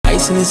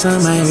bracelets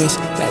on my wrist.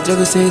 Black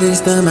Joker say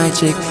this to my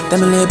chick. That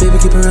my little baby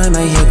keep her on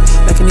my hip.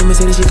 Like an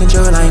Mercedes, she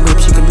control line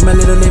whip. She can be my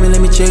little lady, let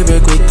me chill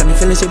real quick. Got me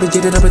feeling sick, but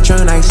jittered up a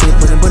Patron like shit.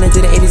 Wasn't born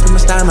into the 80s, but my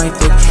style might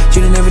fit.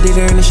 Should've never did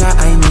her in the shot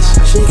I miss.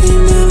 She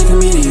came down like a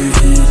meteor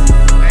hit.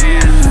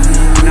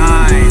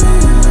 9,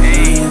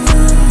 8,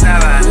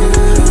 7,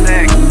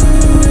 6,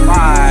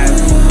 5,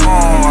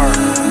 4,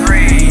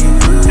 3,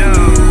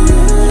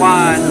 2,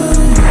 1.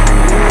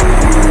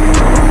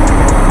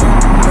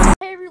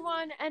 Hey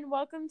everyone, and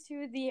welcome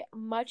to the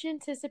much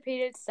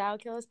anticipated Style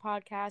Killas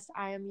podcast.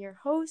 I am your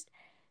host,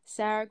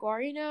 Sarah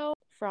Guarino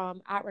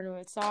from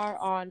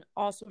 @RunawayWithSar on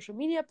all social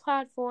media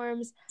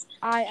platforms.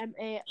 I am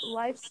a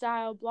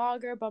lifestyle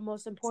blogger, but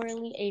most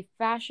importantly, a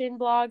fashion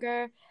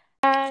blogger.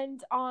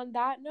 And on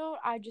that note,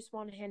 I just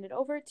want to hand it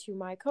over to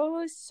my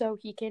co-host so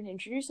he can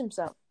introduce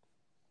himself.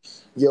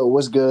 Yo,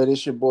 what's good?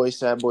 It's your boy,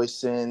 Sad Boy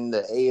Sin.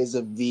 The A is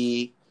a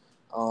V.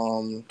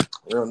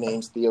 Real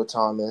name's Theo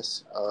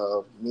Thomas.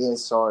 Me and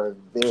Sar are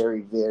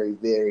very, very,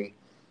 very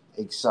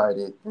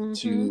excited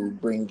to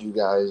bring you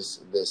guys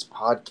this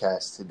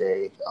podcast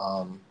today.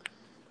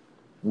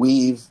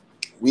 We've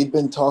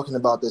been talking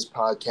about this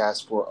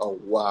podcast for a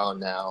while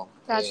now.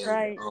 That's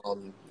right.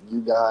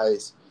 You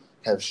guys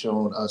have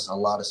shown us a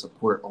lot of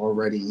support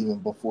already, even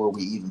before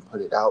we even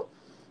put it out.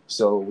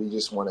 So we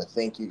just want to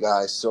thank you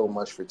guys so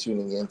much for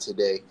tuning in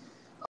today.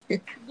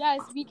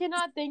 Yes, we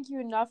cannot thank you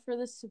enough for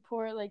the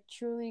support. Like,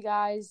 truly,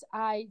 guys,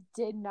 I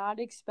did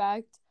not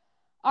expect,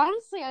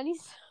 honestly, I didn't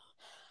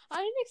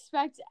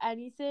expect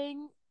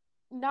anything.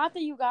 Not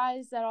that you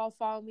guys that all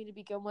follow me to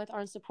begin with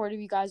aren't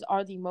supportive. You guys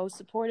are the most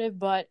supportive,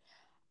 but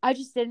I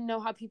just didn't know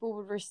how people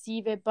would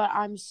receive it. But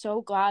I'm so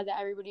glad that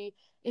everybody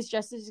is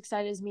just as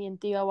excited as me and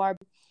Theo are.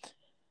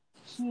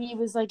 He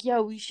was like,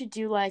 yo, we should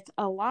do like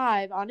a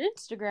live on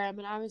Instagram.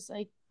 And I was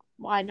like,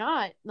 why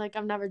not? Like,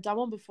 I've never done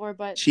one before,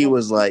 but She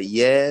was like,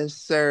 yes,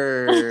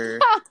 sir.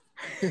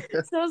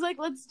 So I was like,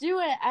 let's do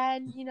it.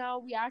 And, you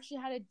know, we actually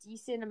had a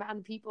decent amount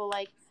of people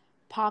like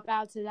pop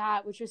out to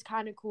that, which was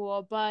kind of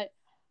cool. But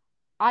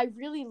I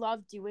really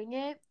loved doing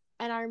it.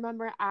 And I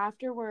remember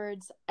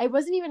afterwards, it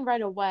wasn't even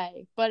right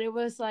away, but it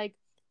was like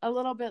a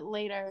little bit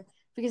later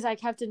because I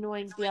kept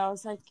annoying Theo. I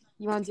was like,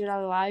 you want to do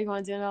another live? You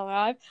want to do another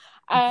live?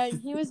 And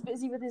he was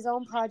busy with his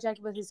own project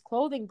with his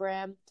clothing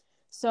brand.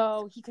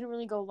 So he couldn't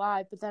really go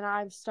live. But then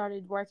I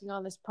started working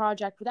on this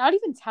project without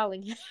even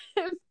telling him.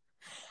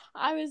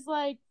 I was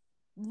like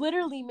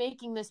literally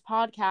making this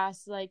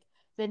podcast, like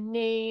the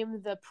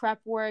name, the prep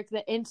work,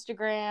 the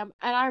Instagram.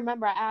 And I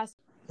remember I asked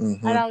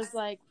and I was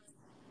like,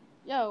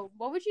 yo,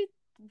 what would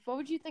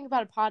you think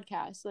about a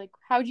podcast? Like,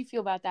 how would you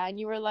feel about that? And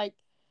you were like,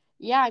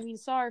 yeah, I mean,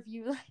 sorry if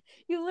you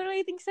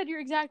literally said your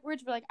exact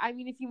words, but like, I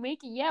mean, if you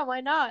make it, yeah, why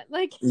not?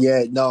 Like,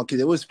 yeah, no,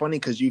 because it was funny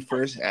because you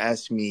first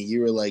asked me,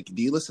 you were like,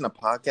 do you listen to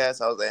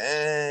podcasts? I was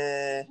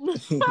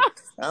like,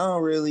 I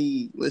don't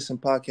really listen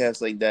to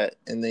podcasts like that.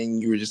 And then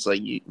you were just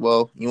like, you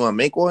want to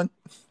make one?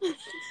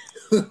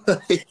 Meanwhile,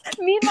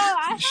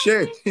 I had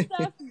sure. this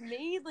stuff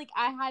made. Like,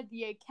 I had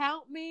the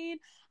account made.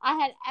 I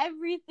had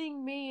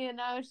everything made, and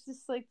I was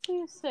just like,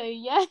 please say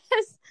yes.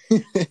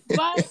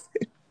 But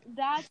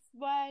that's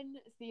when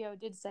Theo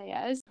did say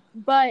yes.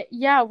 But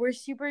yeah, we're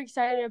super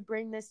excited to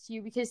bring this to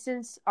you because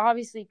since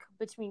obviously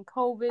between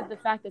COVID, the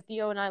fact that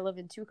Theo and I live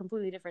in two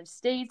completely different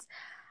states,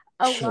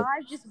 a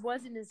live just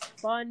wasn't as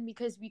fun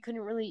because we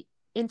couldn't really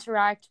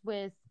interact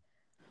with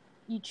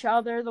each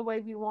other the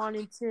way we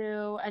wanted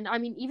to. And I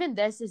mean, even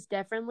this is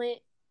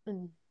differently,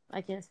 and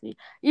I can't speak.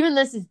 Even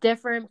this is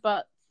different,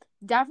 but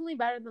definitely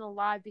better than a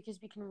live because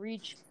we can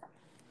reach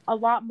a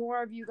lot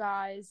more of you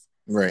guys.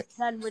 Right.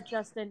 Than with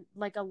just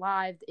like a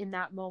live in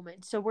that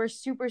moment. So we're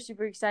super,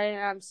 super excited.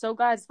 And I'm so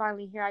glad it's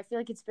finally here. I feel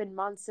like it's been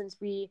months since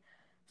we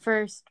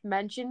first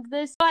mentioned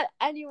this. But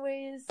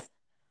anyways,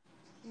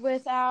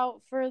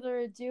 without further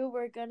ado,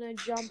 we're going to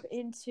jump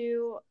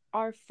into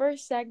our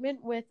first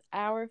segment with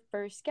our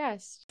first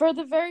guest. For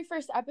the very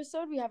first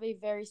episode, we have a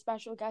very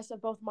special guest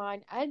of both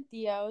mine and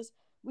Theo's.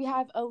 We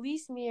have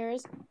Elise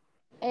Mears,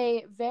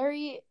 a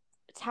very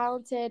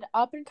talented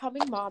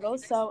up-and-coming model.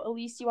 So,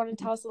 Elise, you want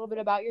to tell us a little bit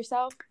about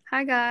yourself?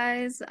 Hi,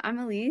 guys. I'm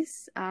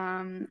Elise.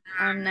 I'm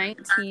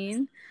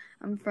 19.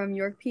 I'm from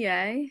York,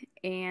 PA,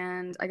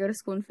 and I go to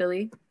school in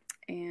Philly.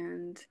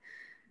 And,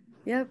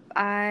 yep,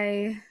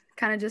 I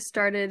kind of just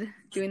started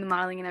doing the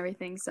modeling and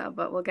everything,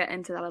 but we'll get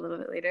into that a little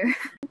bit later.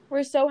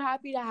 We're so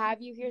happy to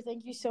have you here.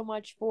 Thank you so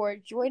much for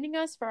joining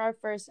us for our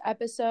first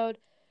episode.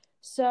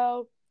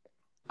 So,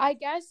 I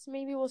guess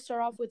maybe we'll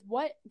start off with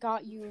what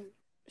got you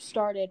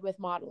started with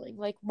modeling,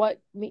 like what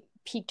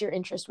piqued your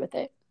interest with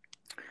it.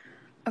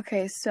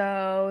 Okay,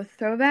 so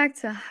throwback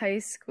to high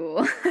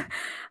school.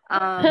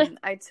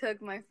 I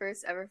took my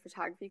first ever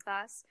photography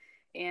class,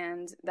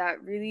 and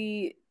that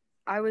really,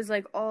 I was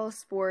like all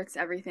sports,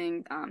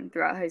 everything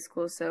throughout high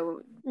school,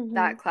 so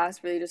that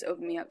class really just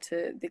opened me up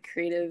to the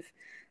creative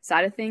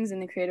side of things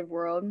in the creative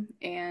world,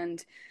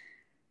 and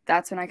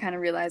that's when I kind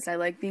of realized I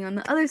like being on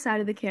the other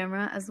side of the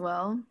camera as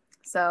well.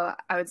 So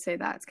I would say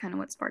that's kind of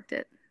what sparked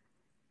it.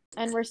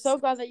 And we're so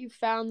glad that you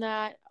found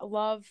that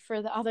love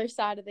for the other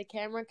side of the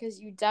camera, because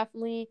you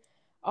definitely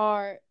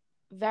are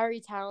very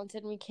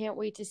talented. And we can't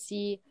wait to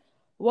see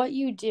what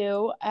you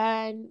do.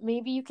 And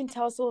maybe you can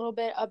tell us a little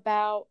bit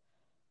about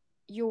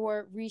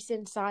your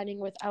recent signing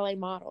with LA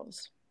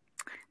Models.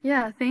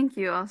 Yeah, thank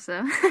you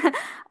also.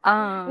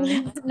 No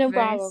Very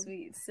problem.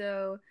 sweet.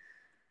 So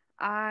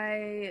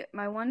my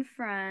one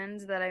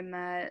friend that I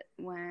met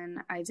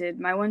when I did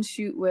my one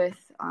shoot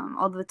with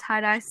all the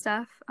tie-dye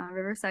stuff,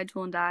 Riverside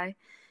Tool and Dye,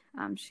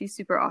 she's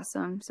super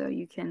awesome. So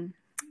you can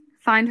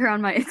find her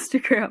on my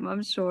Instagram,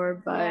 I'm sure.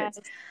 But Yes.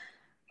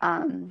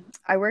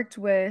 I worked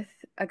with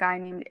a guy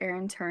named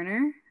Aaron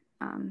Turner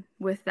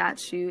with that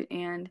shoot,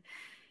 and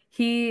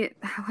he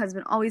has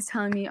been always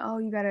telling me, oh,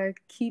 you gotta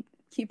keep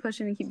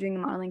pushing and keep doing the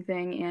modeling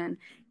thing. And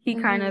he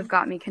kind of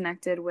got me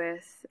connected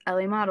with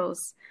LA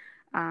Models.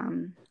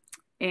 And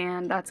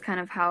that's kind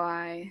of how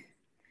I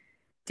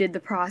did the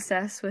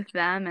process with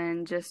them.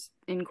 And just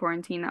in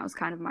quarantine, that was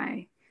kind of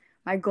my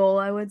goal,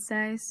 I would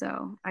say.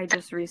 So I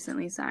just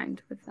recently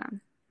signed with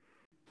them.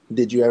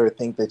 Did you ever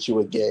think that you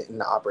would get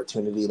an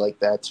opportunity like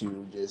that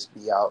to just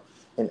be out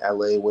in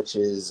LA, which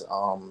is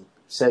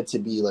said to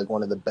be like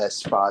one of the best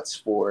spots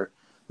for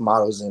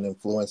models and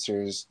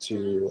influencers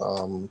to,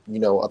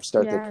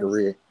 upstart their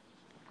career?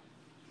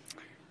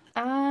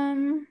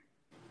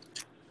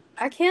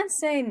 I can't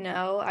say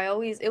no.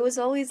 It was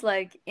always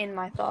like in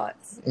my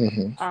thoughts.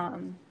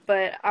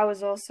 But I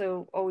was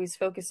also always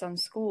focused on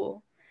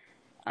school.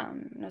 I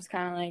was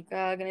kind of like,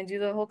 gonna do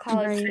the whole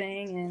college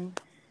thing. And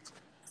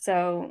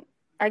so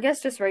I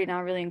guess just right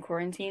now, really in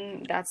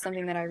quarantine, that's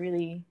something that I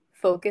really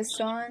focused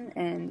on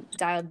and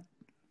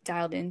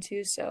dialed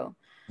into. So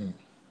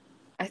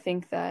I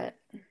think that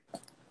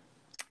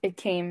it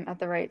came at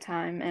the right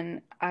time.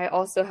 And I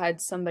also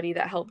had somebody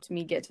that helped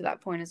me get to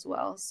that point as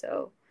well.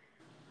 So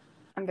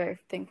I'm very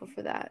thankful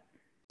for that.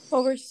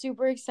 Well, we're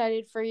super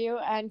excited for you,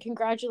 and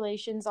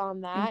congratulations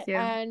on that. Thank you.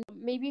 And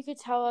maybe you could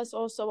tell us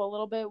also a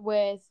little bit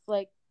with,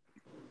 like,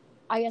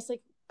 I guess,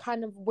 like,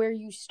 kind of where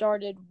you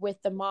started with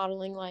the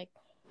modeling, like,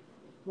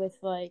 with,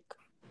 like,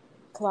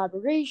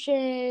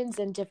 collaborations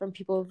and different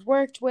people you've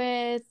worked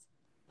with.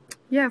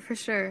 Yeah, for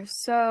sure.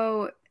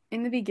 So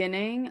in the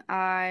beginning,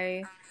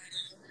 I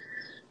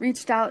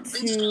reached out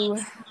to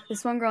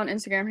this one girl on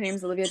Instagram. Her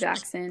name's Olivia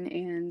Jackson,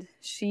 and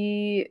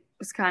she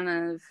was kind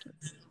of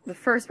the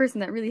first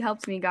person that really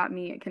helped me, got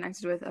me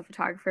connected with a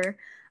photographer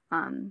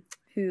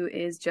who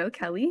is Joe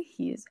Kelly.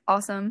 He is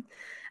awesome,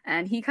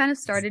 and he kind of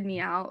started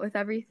me out with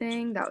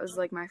everything. That was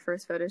like my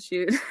first photo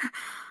shoot.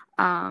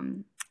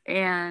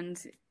 And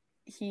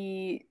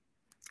he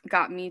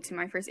got me to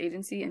my first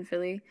agency in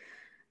Philly,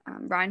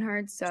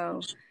 Reinhardt.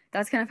 So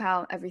that's kind of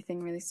how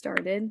everything really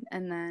started.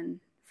 And then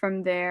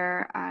from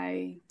there,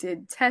 I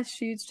did test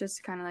shoots just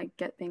to kind of like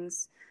get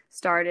things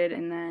started.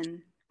 And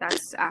then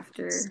that's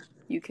after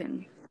you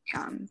can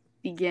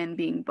begin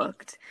being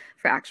booked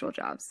for actual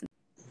jobs.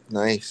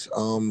 Nice.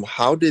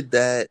 How did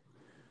that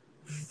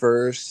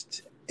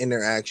first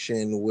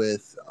interaction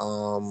with,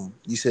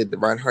 you said the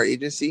Reinhardt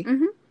agency?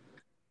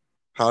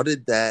 How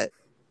did that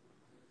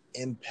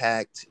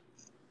impact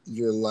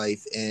your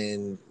life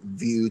and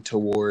view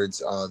towards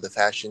the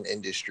fashion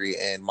industry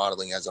and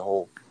modeling as a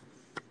whole?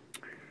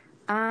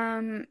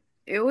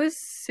 It was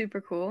super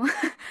cool.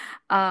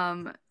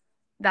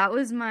 That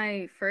was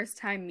my first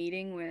time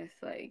meeting with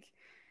like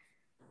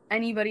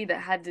anybody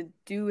that had to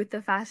do with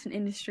the fashion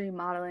industry,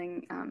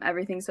 modeling,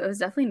 everything. So it was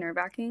definitely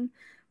nerve-wracking.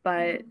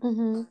 But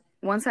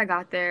once I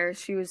got there,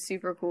 she was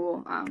super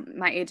cool.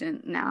 My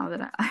agent now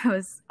that I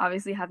was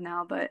obviously have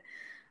now, but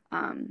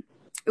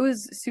it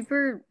was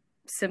super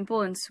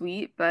simple and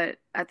sweet. But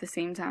at the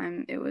same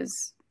time, it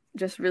was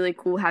just really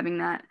cool having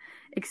that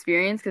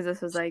experience, because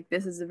this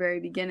is the very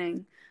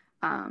beginning.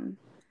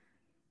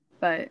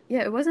 But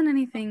yeah, it wasn't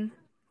anything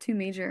too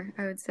major,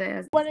 I would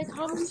say. When it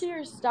comes to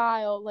your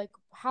style, like,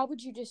 how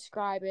would you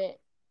describe it?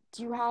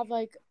 Do you have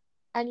like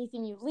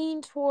anything you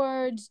lean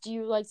towards? Do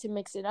you like to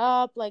mix it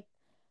up? Like,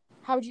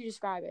 how would you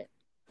describe it?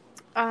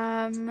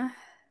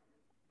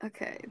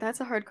 Okay, that's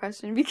a hard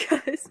question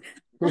because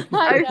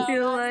I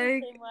feel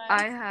like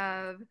I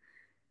have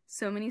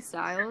so many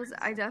styles.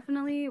 I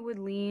definitely would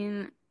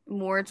lean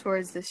more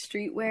towards the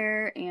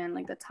streetwear and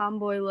like the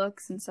tomboy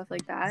looks and stuff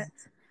like that.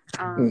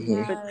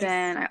 But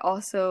then I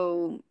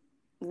also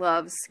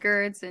love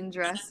skirts and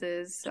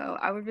dresses, so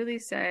I would really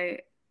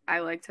say I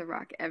like to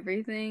rock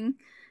everything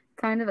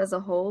kind of as a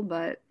whole,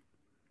 but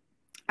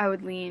I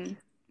would lean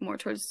more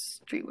towards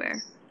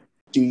streetwear.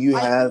 Do you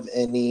have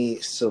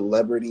any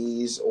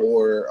celebrities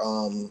or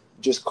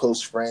just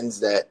close friends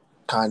that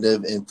kind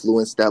of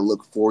influenced that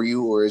look for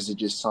you, or is it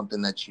just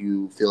something that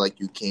you feel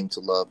like you came to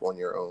love on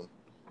your own?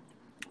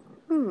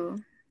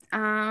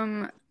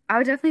 I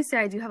would definitely say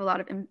I do have a lot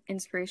of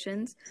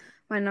inspirations.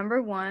 My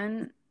number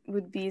one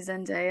would be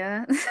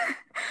Zendaya.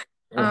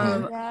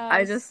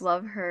 I just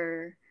love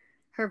her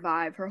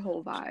vibe, her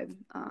whole vibe.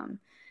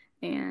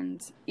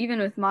 And even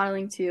with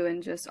modeling too,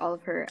 and just all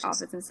of her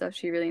outfits and stuff,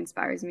 she really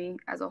inspires me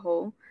as a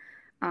whole.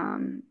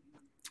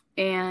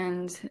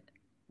 And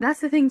that's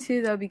the thing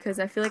too, though, because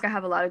I feel like I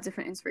have a lot of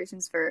different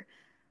inspirations for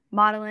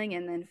modeling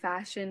and then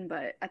fashion,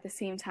 but at the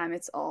same time,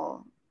 it's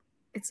all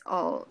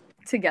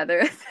together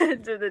at the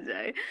end of the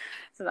day.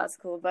 So that's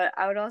cool. But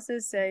I would also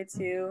say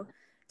too,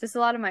 just a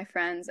lot of my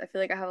friends. I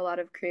feel like I have a lot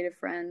of creative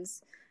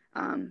friends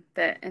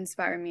that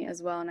inspire me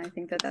as well, and I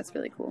think that that's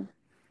really cool.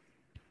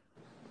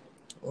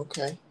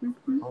 Okay.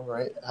 All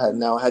right.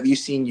 Now, have you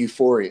seen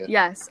Euphoria?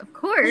 Yes, of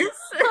course.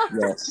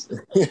 Yes.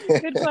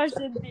 Good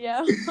question,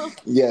 Theo.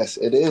 Yes,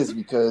 it is,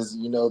 because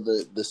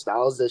the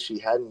styles that she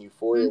had in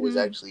Euphoria was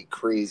actually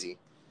crazy.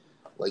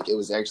 Like, it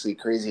was actually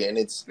crazy, and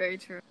it's very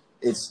true.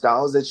 It's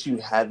styles that you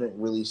haven't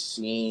really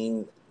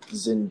seen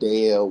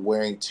Zendaya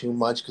wearing too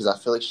much, because I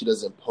feel like she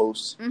doesn't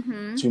post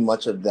too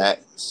much of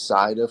that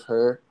side of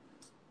her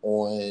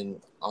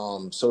on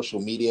social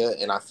media,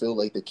 and I feel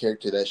like the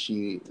character that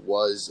she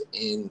was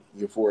in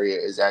Euphoria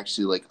is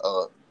actually like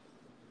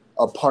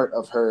a part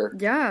of her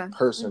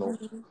personal.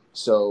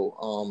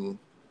 So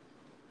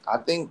I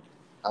think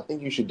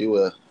you should do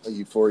a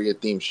Euphoria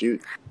themed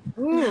shoot.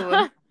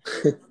 Ooh.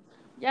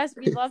 Yes,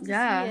 we'd love to see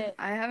it.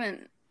 I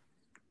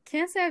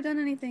can't say I've done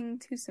anything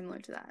too similar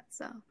to that.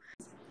 So,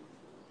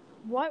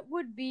 what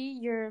would be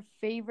your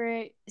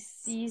favorite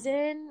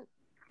season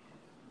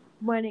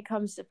when it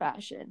comes to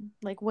fashion?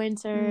 Like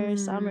winter,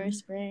 summer,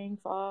 spring,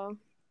 fall?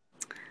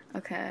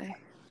 Okay.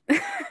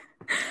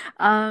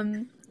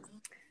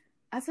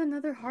 That's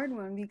another hard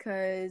one,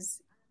 because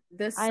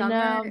this summer,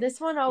 I know. This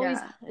one always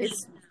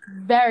it's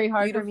very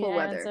hard for me to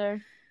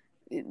answer.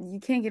 You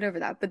can't get over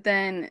that. But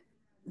then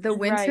the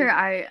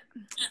winter,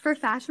 for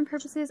fashion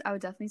purposes, I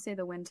would definitely say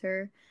the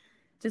winter,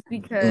 just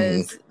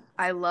because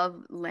I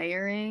love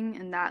layering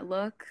and that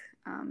look,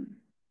 and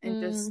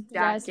just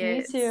jackets.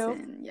 Yes, me too.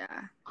 And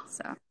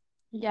so.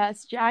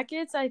 Yes,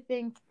 jackets, I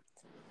think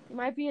it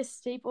might be a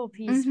staple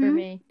piece for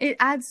me. It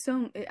adds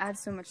so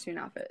much to an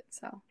outfit,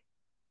 so.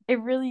 It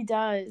really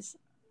does.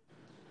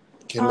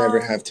 Can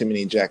never have too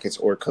many jackets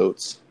or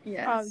coats.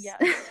 Yes. Oh,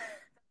 yes.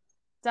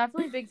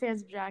 Definitely big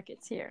fans of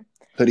jackets here.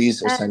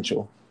 Hoodies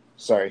essential.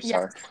 Sorry.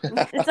 You're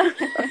good,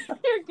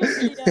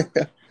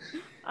 Nita.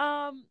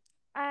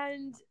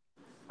 And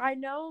I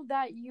know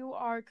that you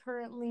are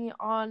currently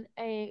on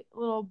a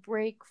little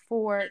break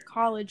for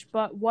college,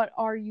 but what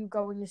are you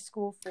going to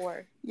school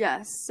for?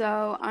 Yes,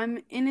 so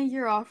I'm in a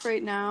year off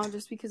right now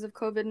just because of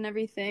COVID and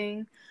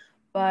everything,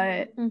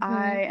 but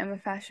I am a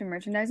fashion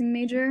merchandising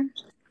major.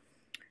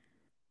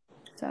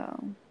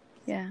 So,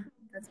 yeah.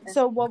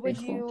 So what would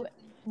you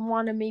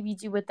want to maybe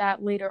do with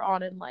that later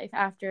on in life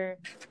after,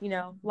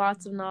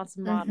 lots of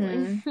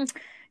modeling?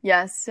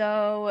 Yeah,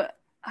 so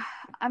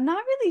I'm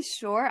not really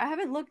sure. I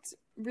haven't looked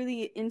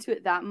really into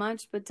it that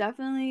much, but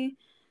definitely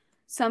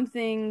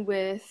something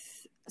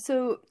with...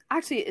 So,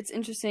 actually, it's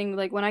interesting.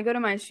 Like, when I go to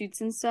my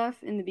shoots and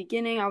stuff, in the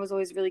beginning, I was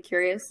always really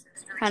curious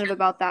kind of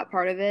about that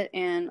part of it,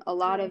 and a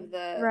lot of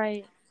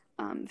the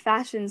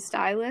fashion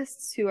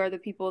stylists, who are the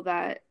people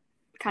that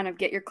kind of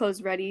get your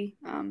clothes ready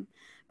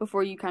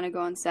before you kind of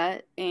go on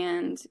set,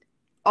 and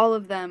all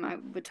of them, I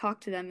would talk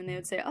to them and they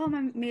would say, oh,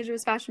 my major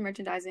was fashion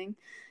merchandising.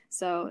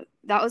 So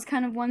that was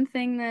kind of one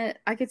thing that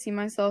I could see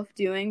myself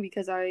doing,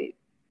 because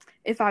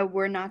if I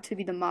were not to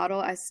be the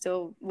model, I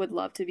still would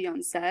love to be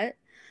on set.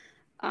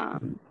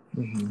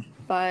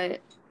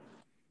 But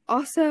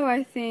also,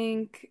 I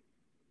think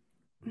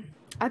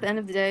at the end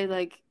of the day,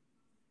 like,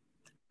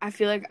 I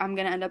feel like I'm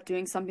going to end up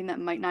doing something that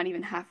might not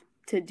even have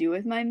to do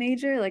with my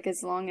major. Like,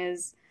 as long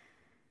as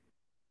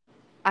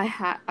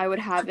I would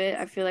have it,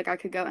 I feel like I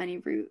could go any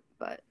route,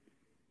 but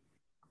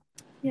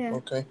yeah.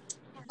 Okay.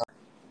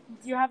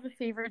 Do you have a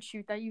favorite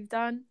shoot that you've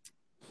done?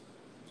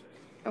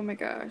 Oh my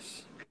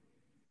gosh.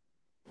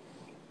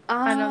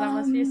 I know that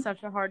must be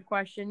such a hard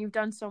question. You've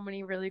done so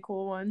many really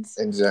cool ones.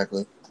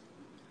 Exactly.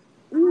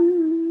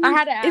 I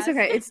had to ask. It's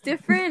okay. It's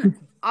different.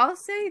 I'll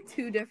say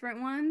 2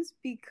 different ones,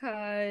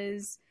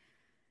 because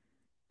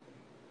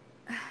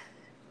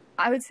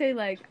I would say,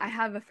 like, I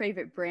have a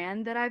favorite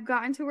brand that I've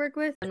gotten to work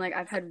with, and, like,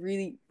 I've had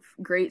really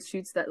great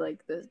shoots that,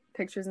 like, the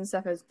pictures and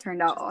stuff has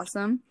turned out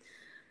awesome.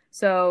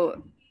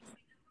 So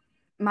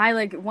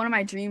one of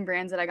my dream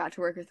brands that I got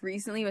to work with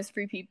recently was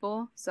Free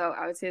People. So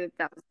I would say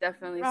that was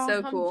definitely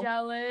so cool. I'm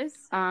jealous.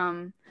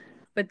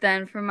 But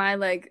then for my,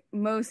 like,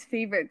 most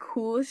favorite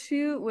cool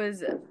shoot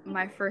was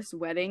my first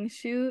wedding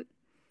shoot.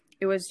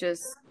 It was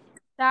just...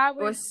 That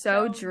was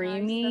so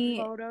dreamy, nice.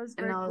 The photos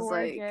were and I was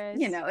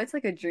gorgeous. Like, it's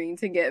like a dream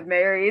to get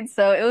married.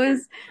 So it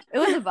was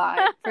a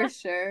vibe for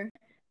sure.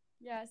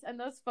 Yes, and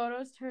those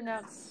photos turned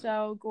out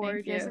so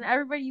gorgeous. And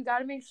everybody, you got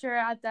to make sure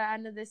at the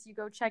end of this you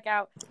go check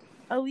out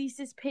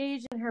Elise's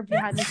page and her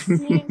behind the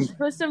scenes. She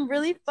posted some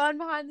really fun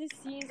behind the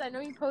scenes. I know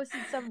you posted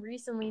some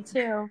recently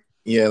too.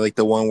 Yeah, like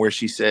the one where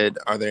she said,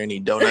 "Are there any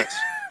donuts?"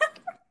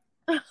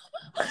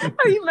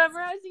 Are you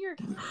memorizing her?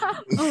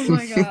 Oh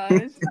my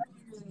gosh.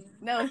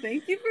 No,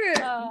 thank you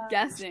for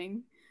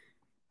guessing.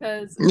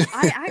 Because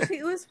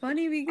it was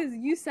funny because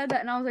you said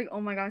that and I was like,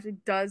 oh my gosh,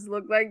 it does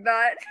look like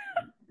that.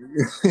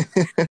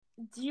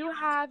 Do you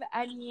have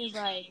any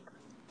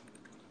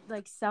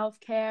like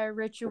self-care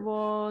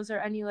rituals or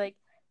any like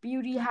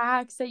beauty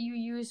hacks that you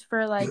use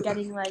for like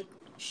getting like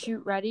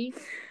shoot ready?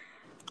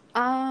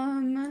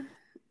 I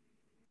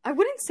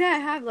wouldn't say I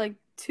have like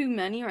too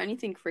many or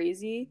anything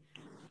crazy.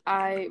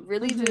 I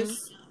really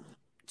just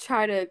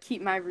try to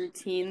keep my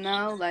routine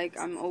though. Like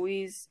I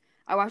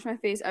wash my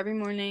face every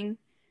morning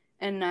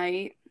and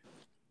night.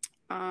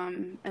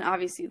 And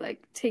obviously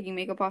like taking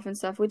makeup off and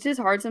stuff, which is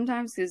hard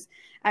sometimes because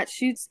at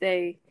shoots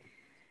they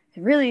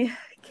really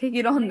kick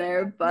it on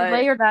there, You but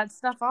layer that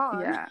stuff on.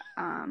 yeah.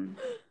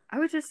 I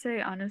would just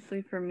say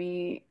honestly for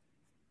me,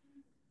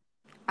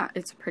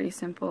 it's pretty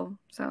simple,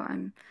 so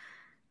I'm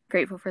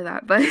grateful for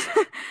that. But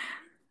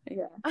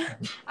yeah,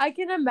 I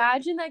can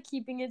imagine that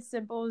keeping it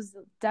simple is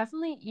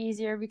definitely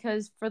easier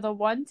because for the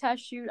one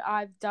test shoot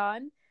I've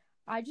done,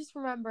 I just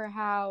remember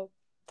how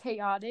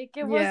chaotic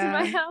it was in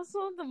my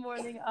household the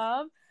morning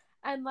of.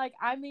 And like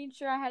I made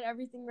sure I had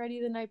everything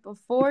ready the night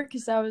before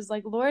because I was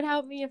like, Lord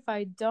help me if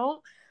I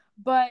don't.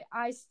 But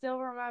I still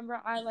remember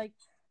I like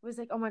was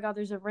like, oh my God,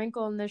 there's a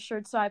wrinkle in this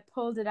shirt. So I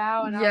pulled it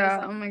out and I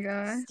was like, oh my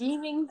God,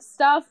 steaming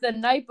stuff the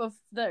night of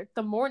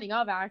the morning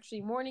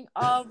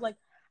of like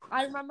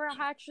I remember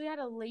I actually had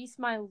to lace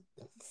my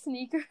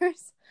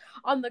sneakers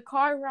on the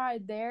car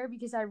ride there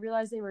because I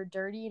realized they were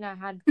dirty and I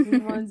had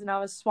clean ones and I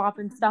was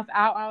swapping stuff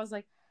out. I was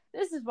like,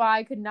 this is why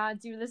I could not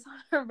do this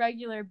on a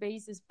regular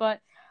basis.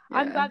 But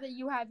I'm glad that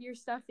you have your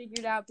stuff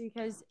figured out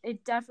because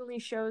it definitely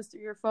shows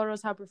through your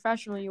photos how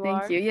professional you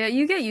are. Thank you. Yeah,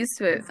 you get used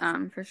to it,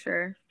 for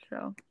sure.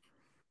 So.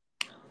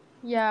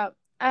 Yeah.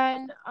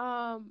 And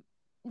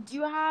do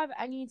you have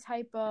any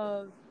type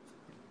of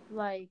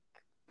like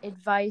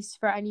advice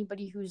for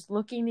anybody who's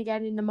looking to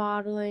get into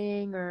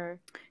modeling or?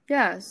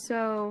 Yeah,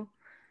 so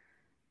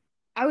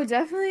I would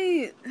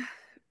definitely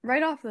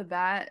right off the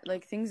bat,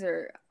 like things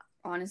are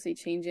honestly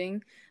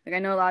changing. Like I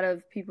know a lot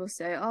of people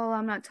say, "Oh,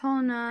 I'm not tall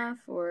enough,"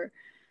 or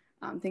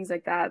things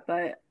like that,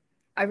 but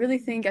I really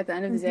think at the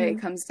end of the day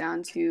it comes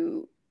down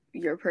to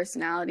your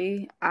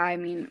personality. I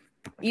mean,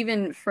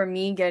 even for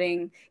me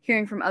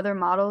hearing from other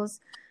models,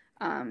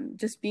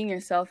 just being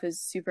yourself is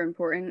super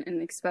important,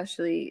 and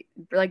especially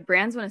like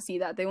brands want to see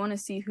that. They want to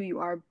see who you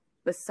are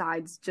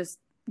besides just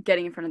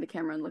getting in front of the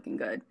camera and looking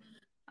good.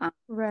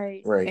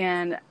 Right.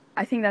 And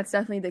I think that's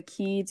definitely the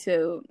key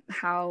to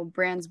how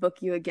brands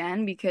book you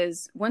again,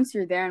 because once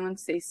you're there and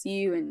once they see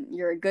you and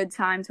you're a good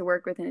time to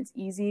work with and it's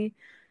easy,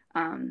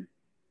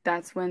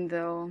 that's when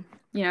they'll,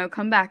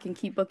 come back and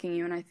keep booking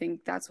you. And I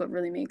think that's what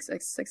really makes a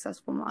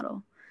successful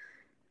model.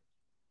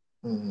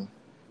 Mm-hmm.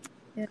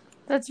 Yeah.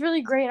 That's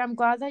really great. I'm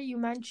glad that you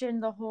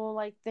mentioned the whole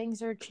like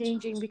things are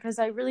changing because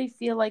I really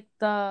feel like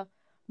the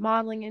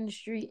modeling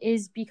industry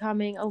is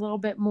becoming a little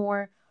bit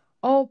more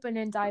open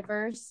and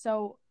diverse.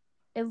 So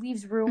it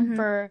leaves room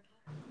for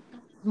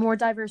more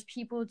diverse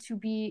people to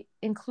be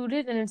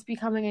included, and it's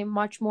becoming a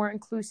much more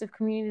inclusive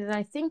community than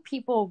I think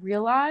people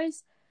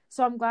realize.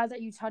 So I'm glad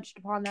that you touched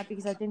upon that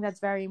because I think that's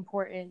very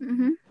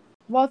important.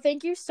 Well,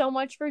 thank you so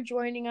much for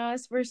joining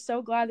us. We're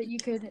so glad that you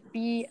could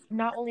be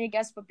not only a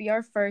guest, but be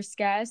our first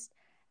guest.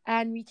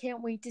 And we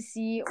can't wait to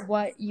see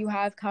what you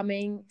have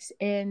coming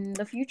in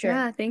the future.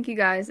 Yeah, thank you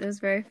guys. It was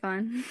very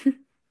fun.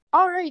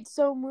 All right,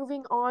 so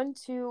moving on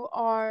to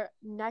our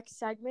next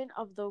segment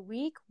of the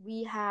week,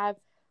 we have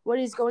what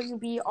is going to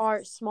be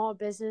our small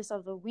business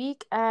of the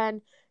week.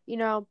 And,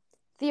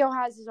 Theo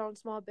has his own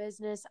small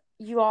business.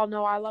 You all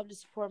know I love to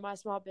support my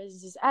small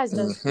businesses, as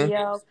does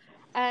Theo.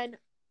 And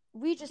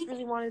we just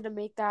really wanted to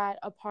make that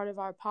a part of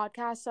our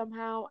podcast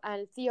somehow.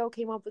 And Theo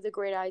came up with a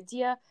great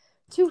idea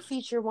to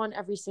feature one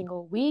every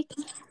single week.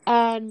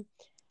 And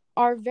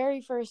our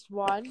very first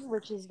one,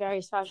 which is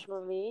very special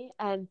to me,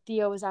 and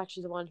Theo was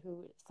actually the one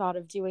who thought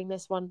of doing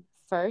this one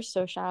first,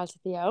 so shout out to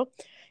Theo,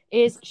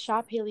 is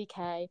Shop Haley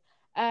K.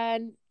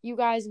 And you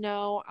guys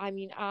know,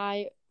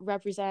 I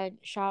represent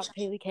Shop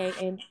Haley K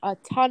in a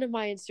ton of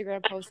my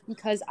Instagram posts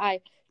because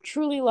I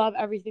truly love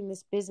everything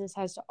this business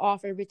has to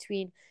offer,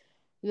 between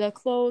the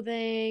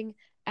clothing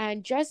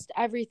and just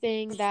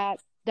everything that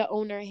the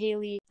owner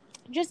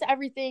just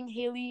everything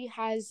Haley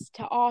has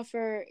to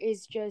offer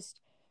is just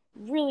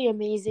really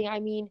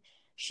amazing.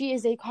 She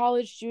is a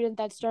college student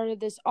that started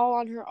this all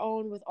on her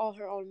own with all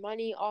her own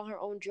money, all her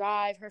own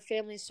drive. Her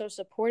family is so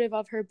supportive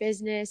of her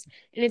business,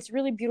 and it's a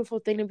really beautiful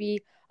thing to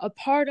be a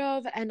part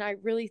of, and I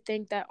really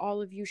think that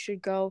all of you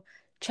should go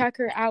check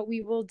her out. We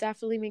will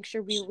definitely make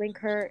sure we link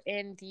her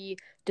in the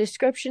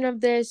description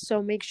of this,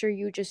 so make sure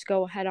you just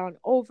go head on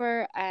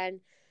over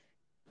and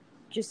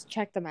just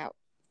check them out.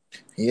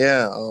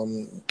 Yeah,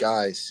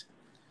 guys,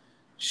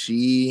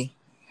 she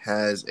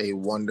has a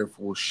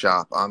wonderful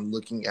shop. I'm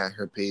looking at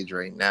her page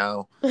right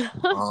now.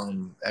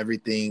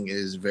 Everything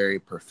is very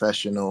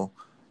professional.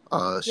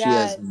 She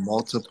has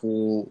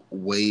multiple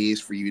ways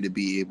for you to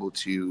be able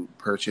to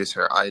purchase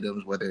her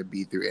items, whether it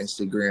be through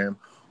Instagram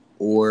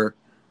or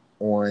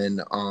on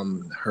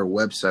her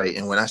website.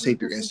 And when I say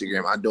through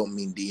Instagram, I don't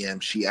mean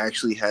DM. She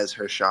actually has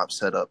her shop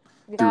set up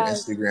through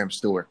Instagram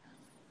store.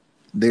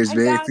 There's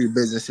very few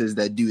businesses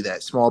that do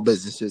that, small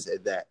businesses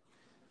at that.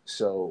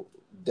 So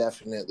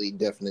definitely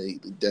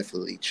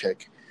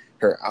check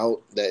her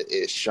out. That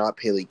is Shop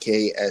Haley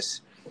K,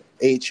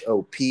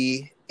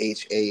 HOPHAILEYKAAE.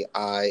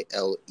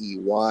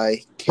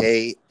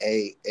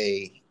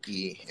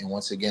 And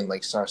once again,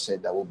 like Sar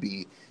said, that will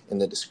be in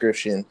the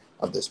description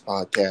of this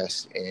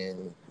podcast.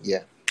 And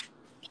yeah.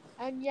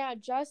 And yeah,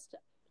 just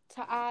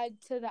to add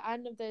to the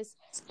end of this,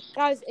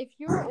 guys, if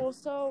you're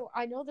also,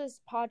 I know this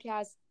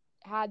podcast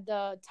had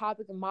the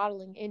topic of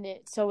modeling in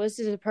it, so this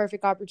is a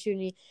perfect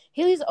opportunity.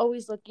 Haley's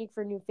always looking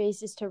for new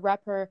faces to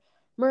rep her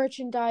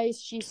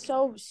merchandise. She's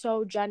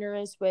so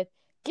generous with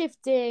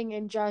gifting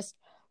and just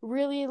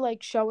really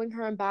like showing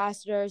her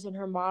ambassadors and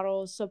her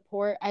models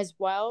support as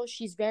well.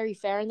 She's very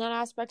fair in that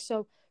aspect,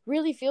 so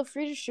really feel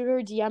free to shoot her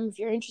a DM if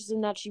you're interested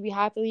in that. She'd be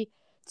happy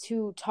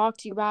to talk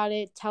to you about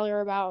it, tell her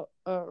about,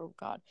 oh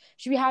God,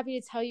 she'd be happy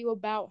to tell you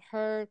about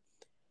her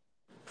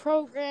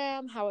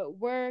program, how it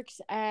works,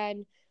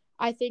 and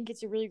I think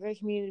it's a really great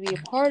community to be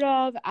a part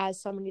of as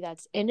somebody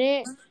that's in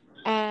it.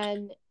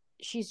 And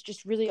she's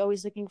just really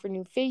always looking for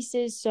new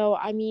faces. So,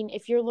 I mean,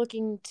 if you're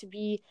looking to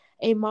be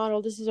a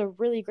model, this is a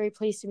really great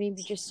place to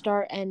maybe just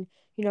start and,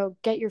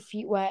 get your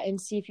feet wet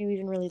and see if you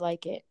even really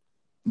like it.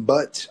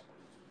 But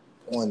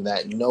on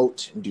that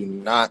note, do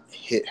not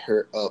hit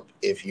her up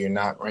if you're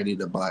not ready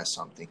to buy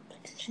something.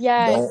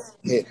 Yes. Don't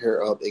hit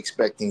her up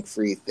expecting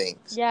free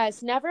things.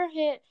 Yes, never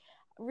hit.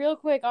 Real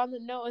quick on the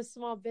note of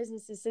small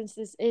businesses, since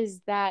this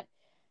is that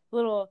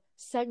little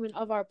segment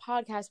of our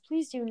podcast,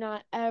 please do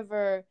not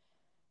ever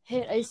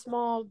hit a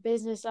small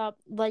business up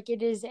like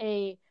it is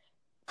a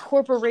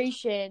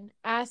corporation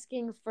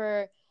asking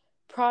for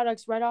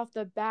products right off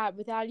the bat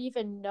without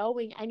even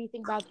knowing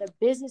anything about the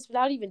business,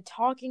 without even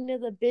talking to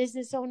the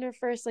business owner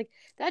first. Like,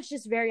 that's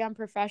just very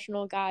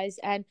unprofessional, guys.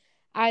 And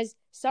as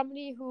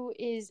somebody who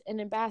is an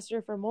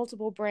ambassador for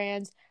multiple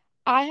brands,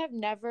 I have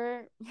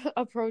never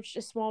approached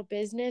a small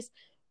business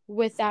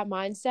with that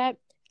mindset.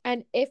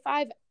 And if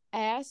I've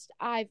asked,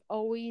 I've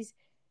always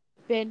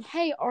been,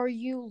 hey, are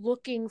you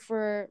looking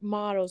for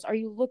models? Are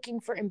you looking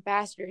for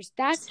ambassadors?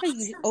 That's how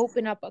you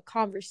open up a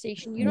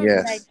conversation. You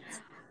don't say,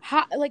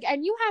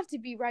 and you have to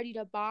be ready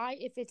to buy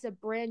if it's a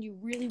brand you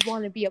really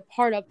want to be a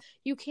part of.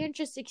 You can't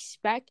just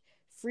expect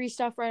free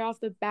stuff right off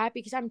the bat,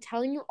 because I'm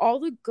telling you, all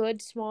the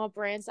good small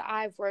brands that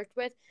I've worked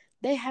with,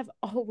 they have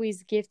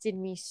always gifted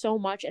me so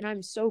much, and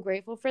I'm so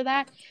grateful for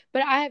that.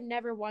 But I have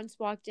never once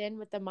walked in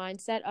with the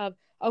mindset of,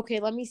 okay,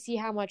 let me see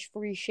how much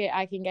free shit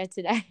I can get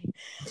today.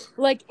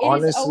 Like, it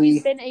has always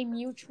Honestly, been a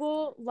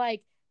mutual,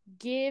 like,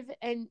 give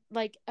and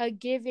like a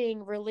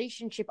giving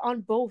relationship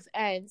on both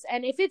ends.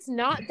 And if it's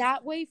not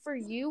that way for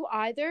you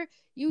either,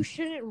 you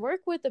shouldn't work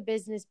with a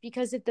business,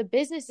 because if the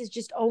business is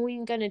just only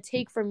going to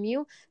take from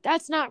you,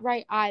 that's not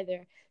right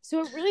either.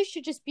 So it really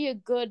should just be a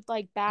good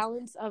like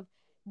balance of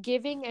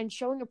giving and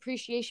showing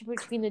appreciation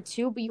between the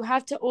two, but you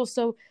have to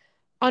also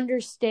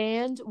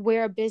understand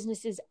where a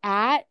business is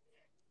at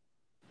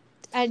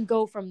and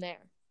go from there.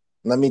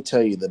 let me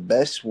tell you the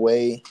best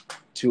way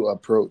to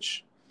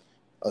approach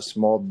a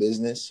small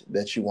business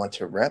that you want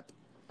to rep.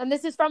 And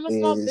this is from a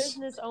small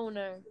business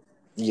owner.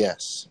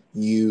 Yes,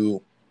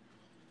 you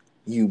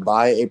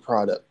buy a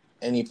product,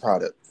 any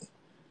product.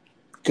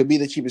 Could be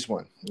the cheapest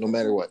one, no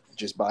matter what.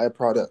 Just buy a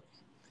product.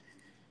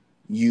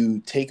 You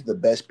take the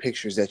best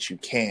pictures that you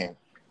can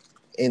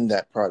in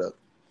that product,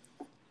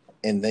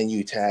 and then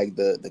you tag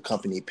the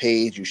company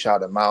page. You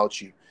shout them out.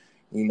 You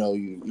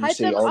Hype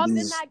say them all up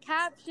these. in that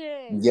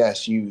caption.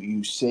 Yes,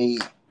 you say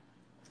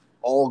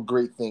all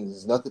great things.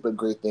 There's nothing but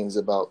great things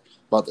about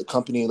the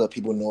company. Let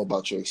people know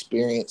about your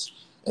experience,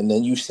 and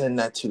then you send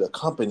that to the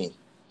company.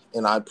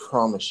 And I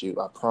promise you,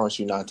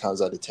 9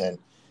 times out of 10,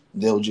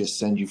 they'll just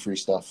send you free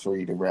stuff for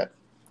you to rep.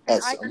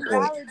 And I can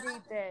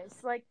validate this.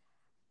 Like,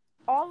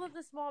 all of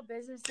the small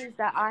businesses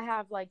that I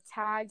have like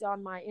tagged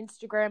on my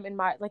Instagram and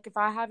my, like, if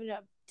I have a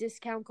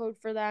discount code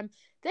for them,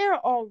 they're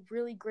all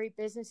really great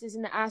businesses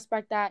in the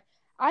aspect that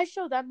I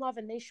show them love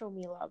and they show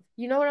me love.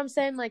 You know what I'm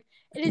saying? Like,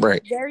 it is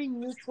Right. a very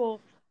mutual,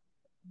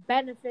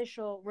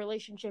 beneficial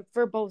relationship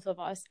for both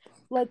of us.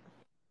 Like,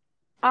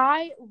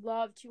 I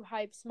love to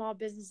hype small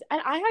business,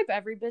 and I hype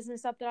every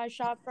business up that I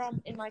shop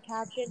from in my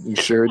caption. You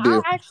sure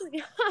do. I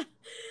actually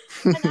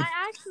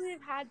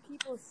have had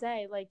people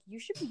say, like, you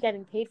should be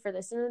getting paid for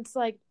this. And it's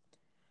like,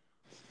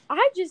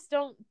 I just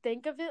don't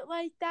think of it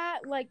like that.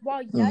 Like,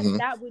 while yes,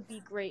 that would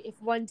be great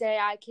if one day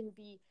I can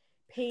be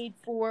paid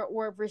for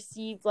or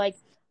receive like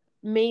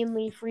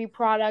mainly free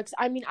products.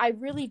 I mean, I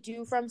really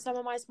do from some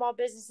of my small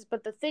businesses,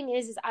 but the thing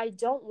is I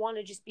don't want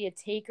to just be a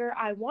taker.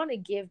 I want to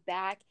give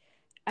back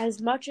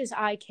as much as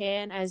I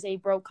can as a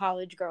broke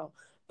college girl.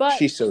 But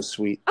she's so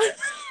sweet. But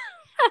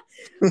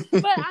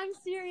I'm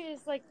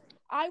serious. Like,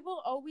 I will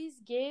always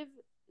give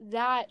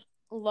that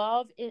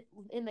love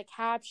in the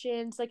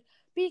captions, like,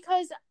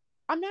 because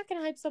I'm not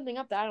gonna hype something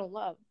up that I don't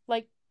love.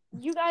 Like,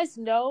 you guys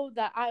know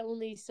that I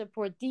only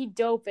support the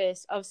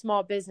dopest of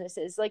small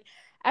businesses. Like,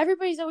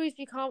 everybody's always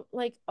be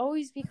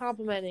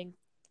complimenting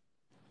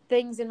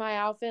things in my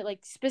outfit, like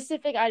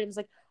specific items,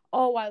 like,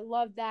 oh, I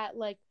love that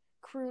like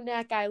crew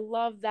neck, I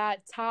love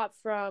that top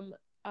from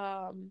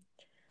the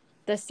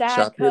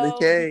Sadco,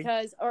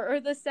 because or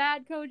the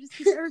Sadco, just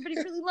because everybody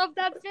really loved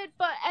that fit.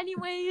 But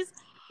anyways,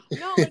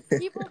 No, like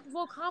people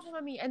will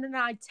compliment me and then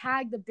I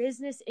tag the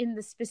business in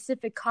the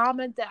specific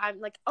comment that I'm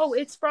like, oh,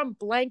 it's from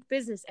blank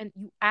business, and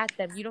you at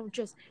them. You don't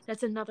just,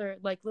 that's another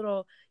like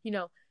little,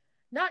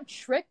 not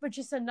trick, but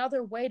just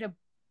another way to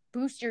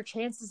boost your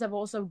chances of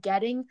also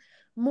getting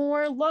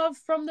more love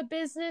from the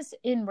business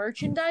in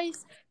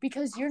merchandise,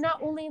 because you're not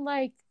only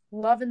like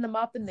loving them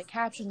up in the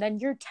caption, then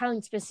you're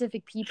telling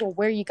specific people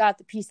where you got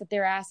the piece that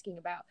they're asking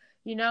about,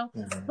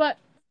 Mhm. But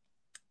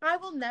I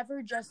will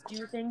never just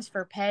do things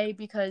for pay,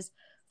 because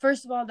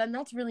first of all, then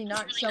that's really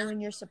not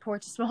showing your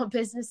support to small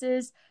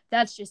businesses.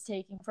 That's just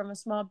taking from a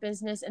small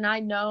business. And I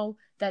know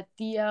that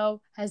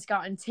Theo has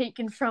gotten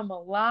taken from a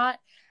lot,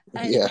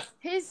 and Yeah.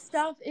 his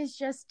stuff is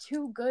just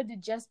too good to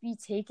just be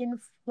taken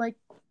like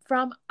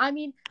from. I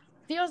mean,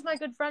 Theo's my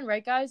good friend,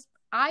 right, guys?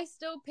 I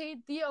still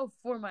paid Theo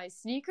for my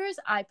sneakers.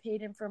 I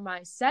paid him for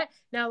my set.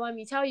 Now, let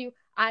me tell you,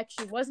 I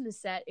actually wasn't a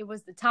set. It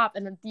was the top,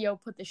 and then Theo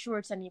put the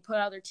shorts, and he put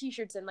other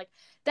t-shirts, and like,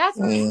 that's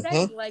what I'm Hmm.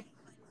 saying. Like,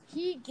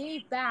 he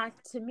gave back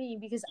to me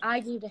because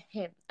I gave to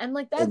him. And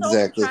like, that's all I'm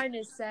Exactly. trying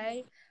to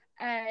say.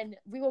 And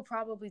we will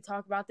probably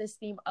talk about this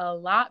theme a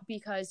lot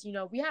because,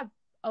 we have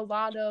a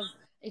lot of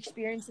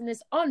experience in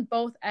this on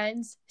both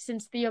ends,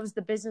 since Theo's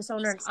the business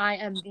owner and I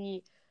am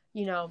the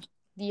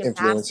Influencer.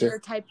 ambassador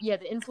type. Yeah,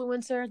 the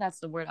influencer. That's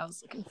the word I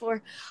was looking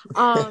for.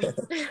 Um,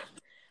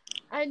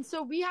 and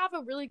so we have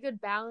a really good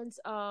balance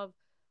of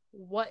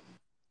what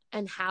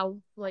and how,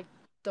 like,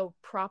 the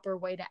proper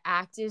way to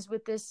act is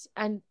with this.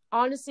 And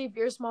honestly, if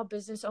you're a small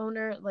business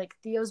owner, like,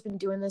 Theo's been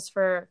doing this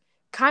for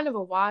kind of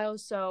a while,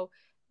 so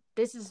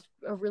this is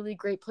a really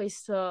great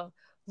place to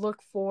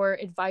look for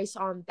advice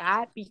on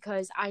that,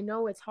 because I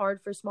know it's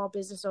hard for small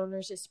business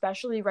owners,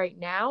 especially right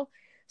now.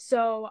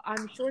 So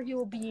I'm sure he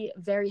will be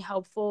very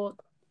helpful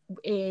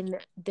in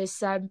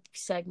this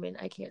segment.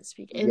 I can't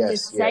speak. In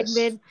this Yes, yes.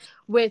 segment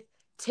with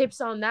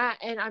tips on that.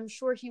 And I'm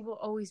sure he will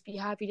always be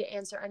happy to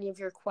answer any of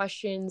your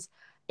questions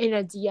in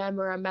a DM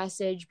or a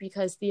message,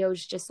 because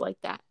Theo's just like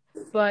that.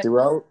 But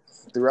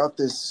Throughout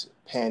this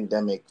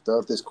pandemic,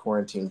 throughout this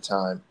quarantine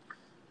time,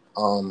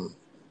 um,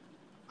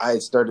 I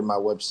had started my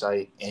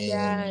website in,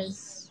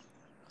 yes.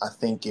 I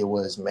think it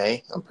was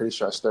May. I'm pretty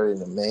sure I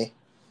started in May.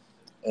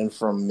 And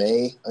from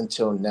May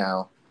until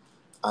now,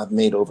 I've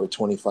made over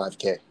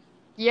 25K.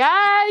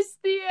 Yes,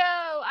 Theo.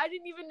 I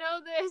didn't even know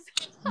this.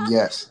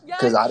 Yes,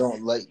 because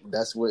Yes.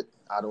 that's what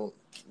I don't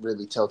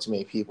really tell too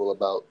many people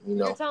about,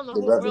 You're telling the the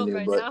whole world revenue,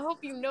 right now. but I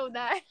hope you know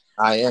that.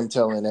 I am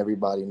telling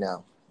everybody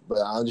now. But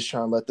I'm just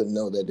trying to let them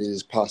know that it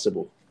is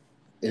possible.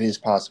 It is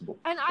possible.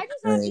 And I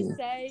just have to And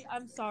say,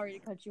 I'm sorry to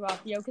cut you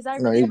off, Theo, because I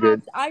no, really you're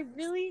good. I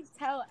really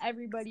tell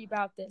everybody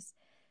about this.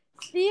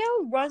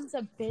 Theo runs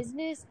a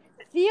business.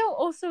 Theo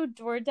also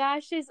door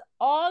dashes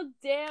all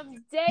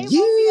damn day when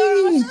we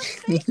are on Yee! the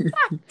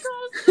FaceTime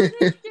calls for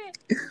this shit.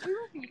 We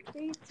will be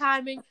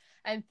FaceTiming,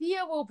 and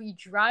Theo will be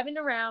driving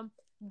around,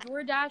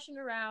 door dashing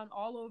around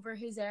all over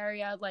his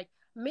area, like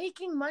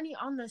making money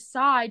on the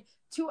side.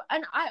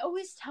 And I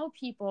always tell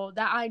people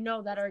that I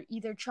know that are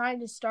either trying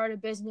to start a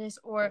business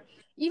or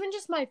even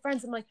just my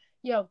friends, I'm like,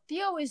 yo,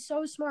 Theo is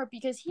so smart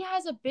because he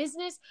has a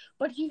business,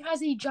 but he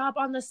has a job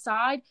on the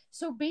side.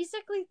 So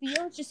basically,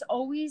 Theo's just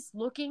always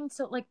looking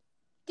to, like,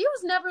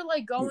 Theo's never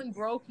like going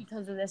broke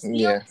because of this. Theo,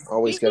 Yeah,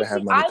 always got to basically,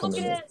 have money I look coming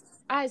at in. it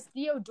as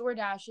Theo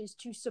DoorDashes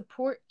to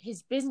support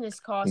his business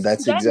costs, to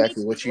That's then make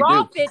exactly what you do.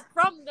 profit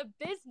from the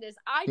business.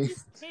 I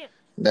just can't.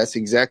 That's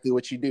exactly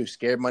what you do.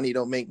 Scared money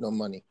don't make no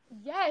money.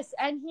 Yes,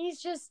 and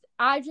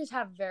I just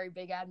have very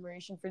big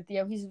admiration for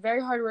Theo. He's a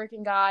very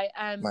hardworking guy,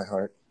 and My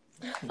heart.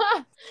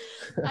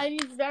 and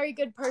he's a very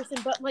good person.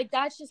 But like,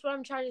 that's just what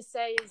I'm trying to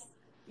say is,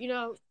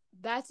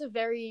 that's a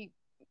very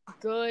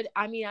good.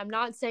 I mean, I'm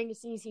not saying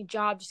it's an easy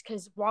job, just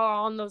because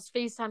while on those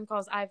FaceTime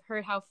calls, I've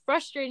heard how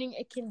frustrating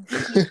it can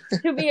be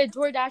to be a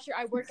DoorDasher.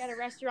 I work at a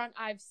restaurant.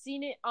 I've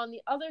seen it on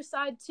the other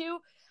side too.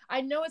 I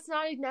know it's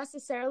not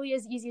necessarily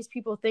as easy as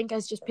people think,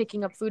 as just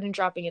picking up food and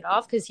dropping it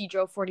off, because he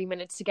drove 40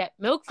 minutes to get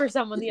milk for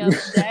someone the other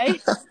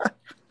day.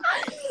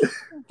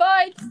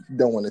 but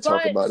Don't want to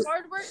talk but about it.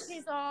 hard work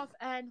pays off,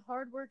 and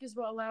hard work is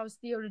what allows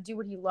Theo to do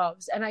what he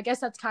loves. And I guess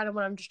that's kind of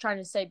what I'm just trying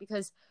to say,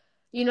 because,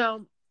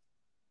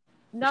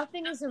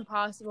 nothing is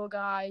impossible,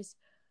 guys.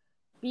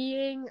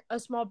 Being a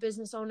small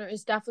business owner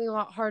is definitely a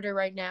lot harder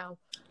right now.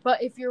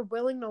 But if you're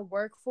willing to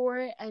work for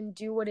it and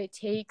do what it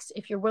takes,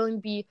 if you're willing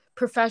to be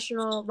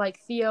professional like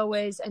Theo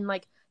is, and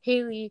like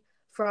Haley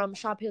from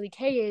Shop Haley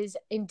K is,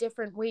 in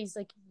different ways,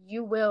 like,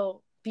 you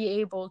will be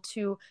able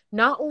to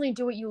not only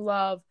do what you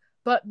love,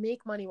 but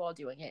make money while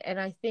doing it. And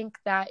I think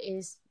that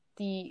is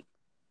the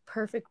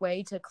perfect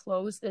way to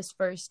close this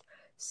first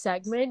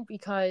segment,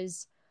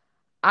 because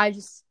I'm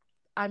just,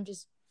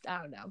 I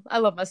don't know. I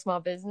love my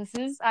small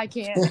businesses. I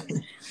can't.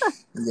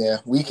 Yeah,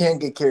 we can't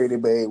get carried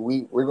away.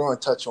 We're going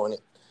to touch on it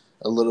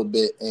a little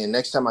bit, and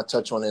next time I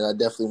touch on it, I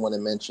definitely want to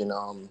mention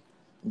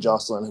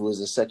Jocelyn, who is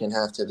the second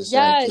half to the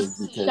sidekick, Yes.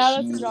 because Shout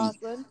out to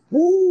Jocelyn.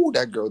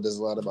 that girl does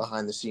a lot of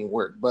behind the scene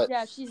work. But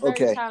Yeah, she's very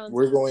okay, talented.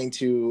 we're going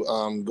to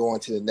go on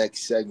to the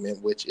next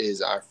segment, which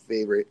is our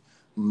favorite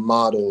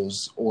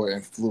models or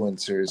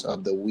influencers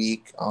of the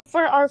week.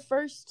 For our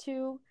first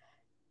two,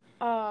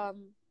 I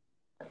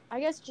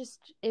guess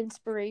just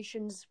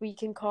inspirations, we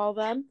can call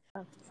them.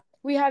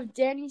 We have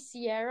Danny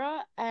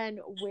Sierra and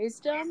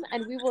Wisdom,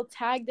 and we will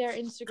tag their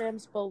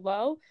Instagrams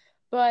below.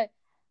 But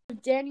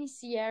Danny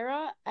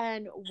Sierra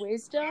and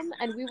Wisdom,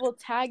 and we will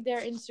tag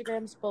their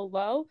Instagrams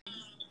below.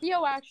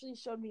 Theo actually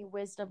showed me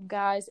Wisdom,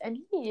 guys, and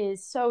he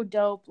is so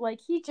dope. Like,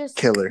 he just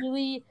Killer.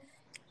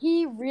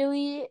 he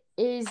really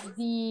is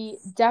the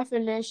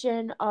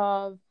definition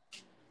of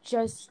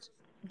just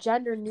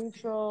gender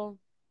neutral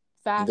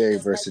fashion. Very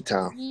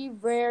versatile. Like, he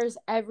wears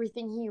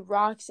everything, he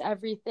rocks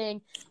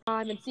everything.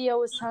 And Theo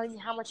was telling me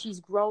how much he's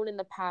grown in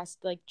the past,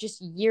 like,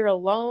 just year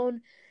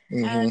alone.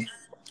 And,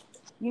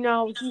 you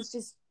know, he's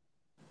just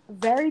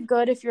very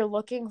good if you're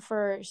looking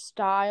for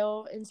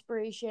style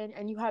inspiration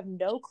and you have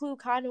no clue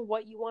kind of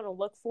what you want to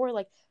look for.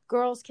 Like,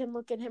 girls can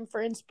look at him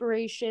for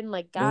inspiration,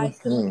 like guys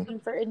can look at him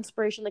for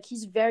inspiration. Like,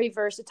 he's very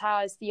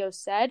versatile, as Theo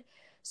said.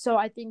 So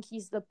I think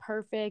he's the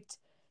perfect,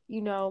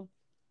 you know,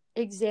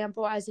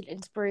 example as an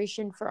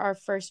inspiration for our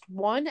first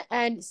one.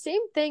 And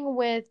same thing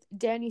with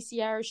Danny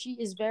Sierra. She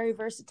is very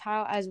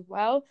versatile as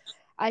well.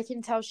 I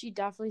can tell she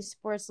definitely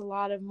sports a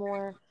lot of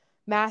more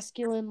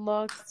masculine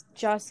looks,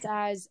 just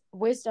as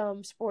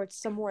Wisdom sports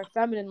some more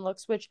feminine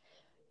looks, which,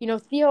 you know,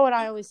 Theo and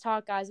I always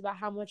talk, guys, about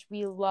how much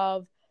we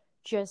love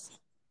just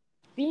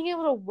being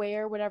able to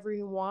wear whatever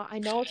you want. I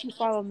know if you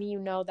follow me, you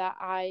know that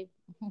I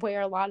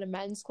wear a lot of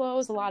men's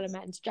clothes, a lot of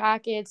men's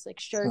jackets, like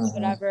shirts,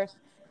 whatever.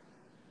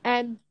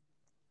 And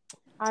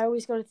I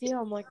always go to Theo,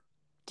 I'm like,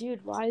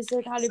 dude, why is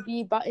there gotta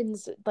be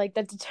buttons like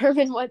that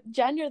determine what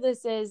gender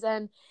this is?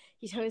 And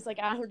he's always like,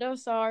 I don't know,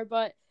 Sar,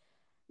 but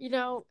you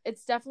know,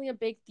 it's definitely a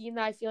big theme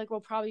that I feel like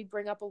we'll probably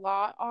bring up a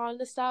lot on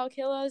the Style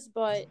Killas.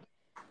 But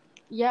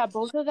yeah,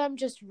 both of them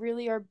just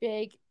really are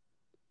big,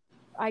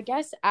 I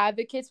guess,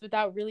 advocates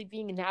without really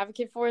being an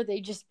advocate for it. They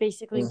just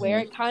basically wear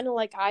it kind of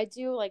like I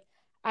do. Like,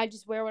 I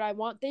just wear what I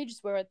want. They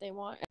just wear what they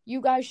want.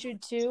 You guys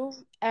should too.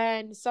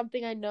 And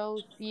something I know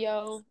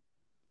Theo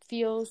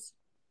feels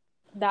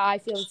that I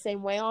feel the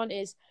same way on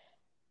is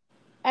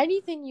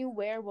anything you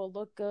wear will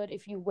look good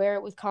if you wear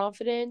it with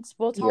confidence.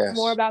 We'll talk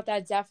more about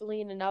that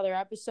definitely in another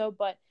episode,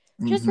 but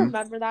just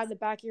remember that in the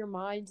back of your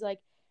mind. Like,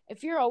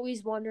 if you're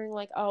always wondering,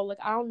 like, oh, like,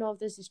 I don't know if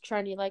this is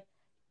trendy, like,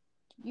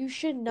 you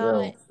should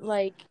not,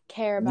 like,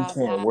 care about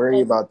that. You can't worry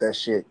about that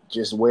shit.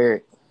 Just wear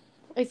it.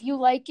 If you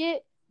like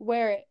it,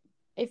 wear it.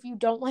 If you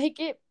don't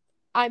like it,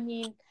 I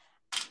mean,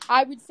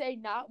 I would say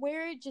not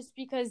wear it, just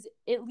because,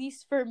 at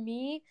least for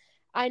me,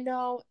 I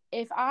know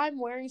if I'm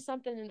wearing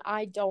something and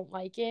I don't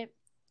like it,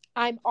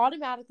 I'm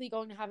automatically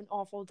going to have an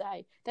awful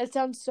day. That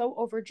sounds so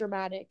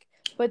overdramatic,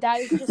 but that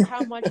is just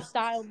how much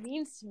style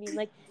means to me.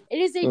 Like, it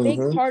is a big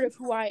part of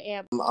who I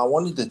am. I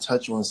wanted to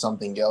touch on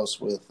something else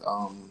with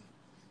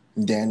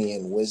Danny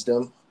and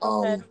Wisdom.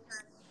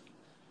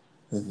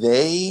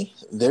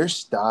 Their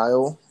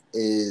style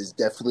is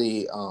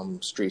definitely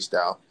street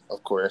style,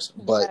 of course,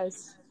 but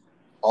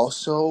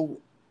also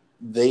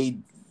they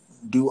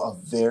do a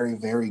very,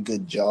 very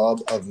good job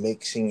of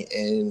mixing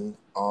in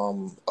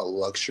a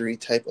luxury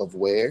type of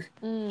wear.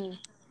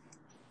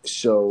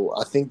 So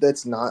I think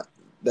that's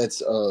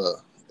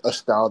a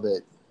style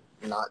that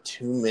not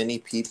too many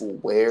people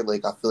wear.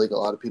 Like, I feel like a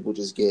lot of people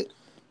just get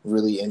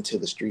really into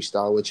the street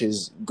style, which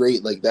is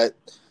great. Like, that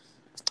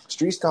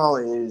street style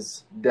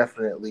is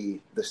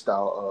definitely the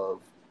style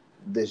of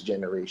this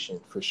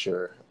generation for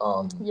sure.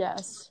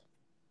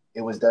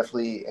 It was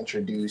definitely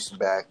introduced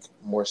back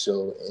more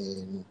so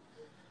in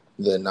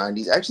the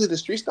 90s. Actually, the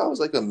street style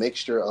was like a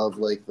mixture of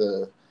like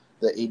the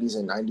 80s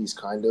and 90s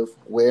kind of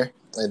wear,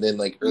 and then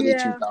like early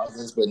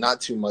 2000s, but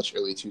not too much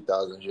early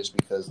 2000s, just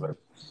because, like,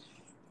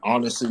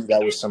 honestly,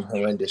 that was some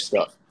horrendous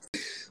stuff.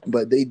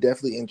 But they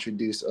definitely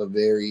introduced a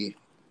very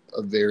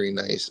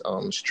nice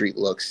street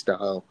look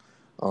style.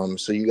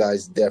 So you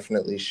guys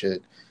definitely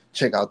should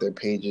check out their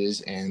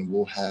pages, and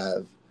we'll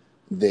have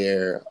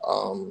their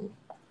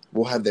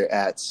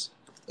ads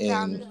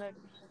down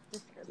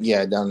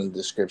in the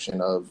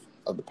description of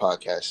the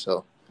podcast.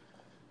 So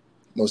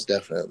most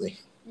definitely.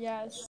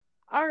 Yes.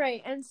 All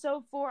right. And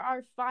so for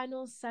our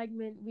final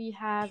segment, we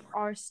have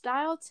our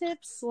style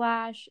tips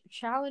 /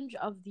 challenge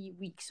of the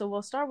week. So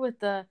we'll start with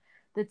the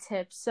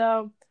tips.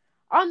 So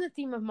on the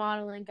theme of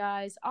modeling,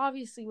 guys,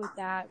 obviously with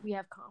that, we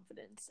have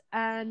confidence.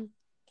 And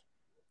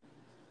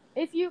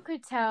if you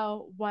could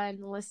tell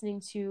when listening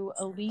to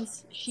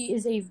Elise, she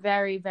is a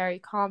very, very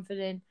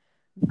confident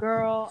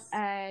girl,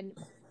 and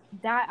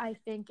that, I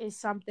think, is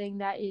something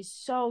that is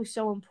so,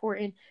 so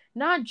important,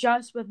 not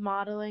just with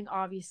modeling,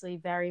 obviously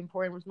very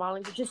important with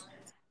modeling, but just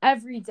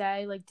every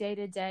day, like day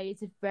to day,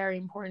 it's very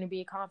important to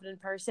be a confident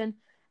person.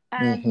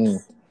 And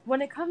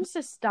when it comes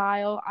to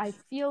style, I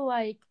feel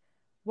like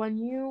when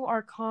you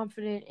are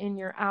confident in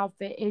your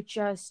outfit, it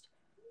just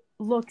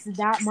looks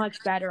that much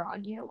better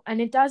on you.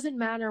 And it doesn't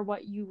matter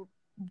what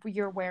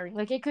you're wearing.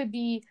 Like, it could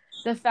be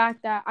the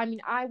fact that, I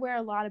mean, I wear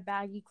a lot of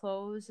baggy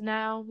clothes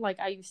now. Like,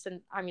 I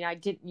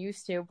didn't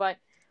used to, but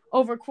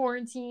over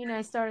quarantine,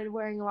 I started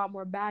wearing a lot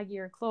more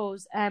baggier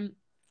clothes. And,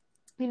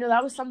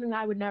 that was something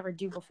that I would never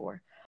do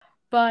before.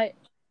 But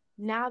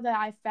now that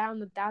I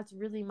found that that's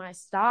really my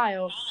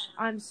style,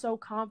 I'm so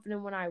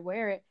confident when I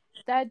wear it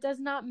that it does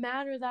not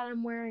matter that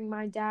I'm wearing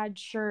my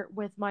dad's shirt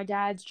with my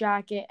dad's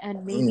jacket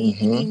and maybe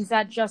jeans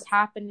that just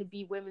happen to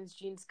be women's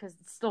jeans because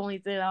it's the only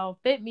thing that'll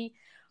fit me.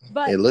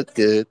 But It looked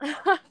good.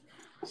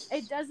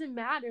 it doesn't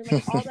matter.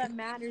 Like, all that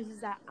matters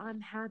is that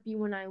I'm happy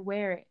when I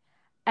wear it.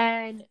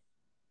 And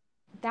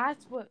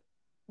that's what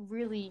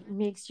really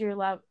makes your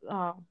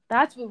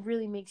that's what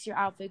really makes your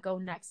outfit go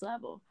next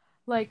level.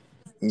 Like,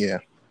 Yeah.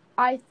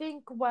 I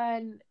think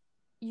when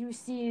you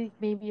see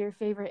maybe your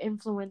favorite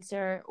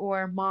influencer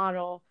or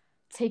model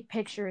take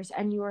pictures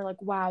and you are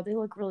like, wow, they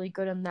look really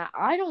good in that,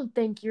 I don't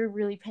think you're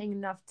really paying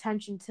enough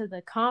attention to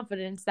the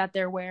confidence that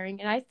they're wearing.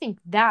 And I think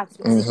that's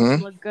what makes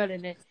them look good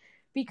in it.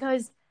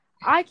 Because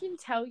I can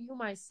tell you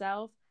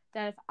myself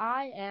that if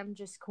I am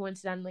just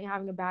coincidentally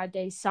having a bad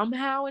day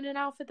somehow in an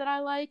outfit that I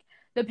like,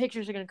 the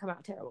pictures are going to come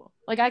out terrible.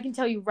 Like, I can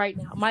tell you right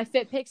now, my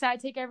fit pics I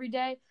take every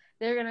day,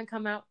 they're going to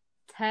come out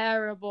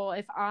terrible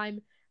if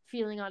I'm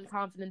feeling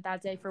unconfident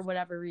that day for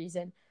whatever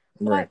reason.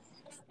 Right.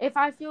 But if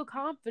I feel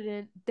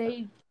confident,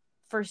 they,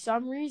 for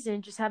some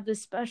reason, just have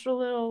this special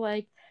little,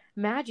 like,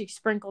 magic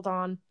sprinkled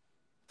on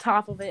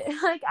top of it.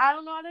 Like, I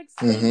don't know how to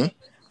explain it.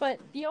 But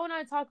Theo and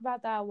I talk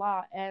about that a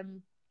lot,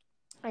 and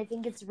I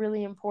think it's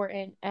really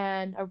important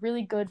and a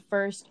really good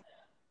first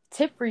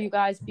tip for you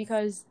guys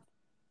because,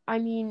 I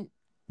mean,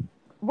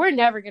 we're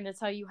never going to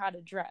tell you how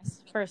to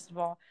dress, first of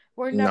all.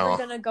 We're never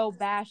going to go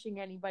bashing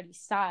anybody's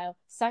style,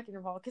 second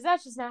of all, because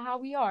that's just not how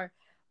we are.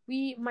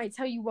 We might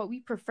tell you what we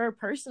prefer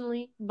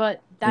personally,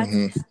 but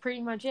that's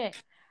pretty much it.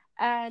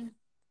 And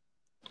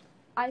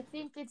I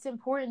think it's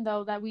important,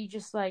 though, that we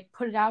just, like,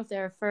 put it out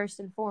there first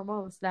and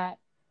foremost that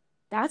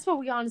that's what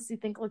we honestly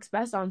think looks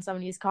best on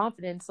somebody's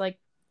confidence. Like,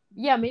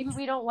 yeah, maybe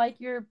we don't like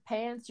your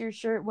pants, your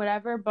shirt,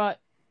 whatever, but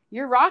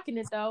you're rocking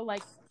it, though.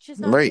 Like, it's just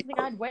not something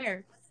I'd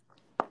wear.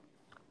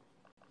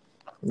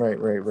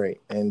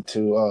 Right. And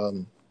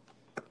to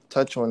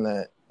touch on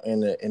that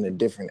in a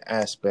different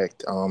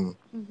aspect, when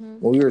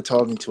we were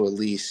talking to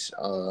Elise,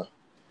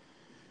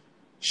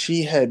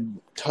 she had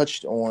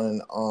touched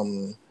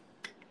on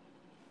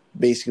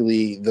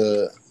basically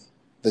the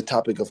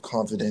topic of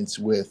confidence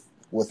with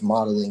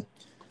modeling,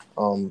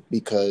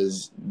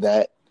 because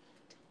that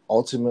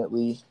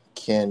ultimately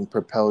can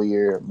propel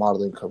your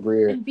modeling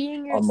career and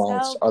being yourself,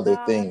 amongst other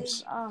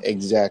things.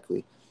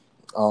 Exactly.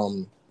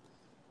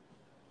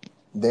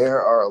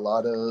 There are a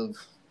lot of,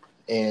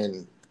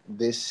 and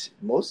this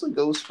mostly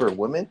goes for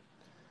women.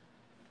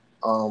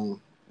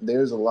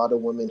 There's a lot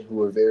of women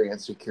who are very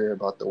insecure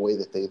about the way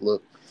that they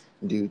look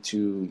due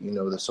to,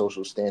 the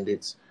social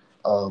standards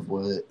of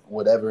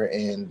whatever.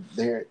 And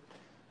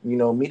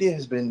media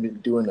has been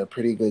doing a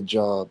pretty good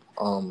job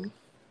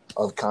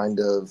of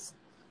kind of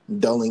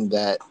dulling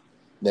that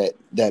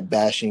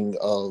bashing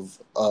of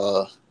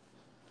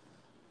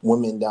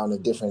women down to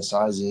different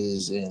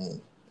sizes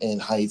and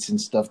heights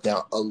and stuff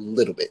down a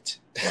little bit.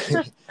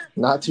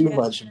 Not too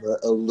much,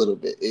 but a little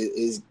bit. It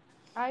is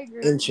I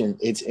agree.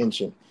 It's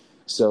inching.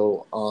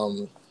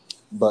 So,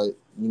 but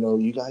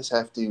you guys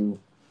have to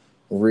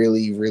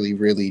really, really,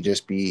 really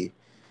just be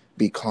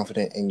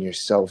confident in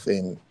yourself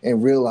and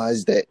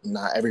realize that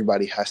not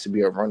everybody has to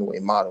be a runway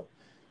model.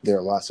 There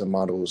are lots of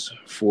models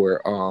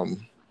for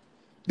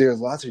there are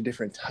lots of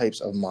different types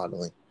of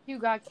modeling. You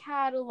got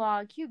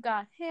catalog, you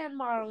got hand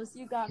models,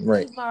 you got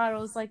feet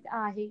models. Like,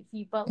 I hate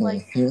feet, but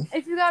like,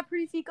 if you got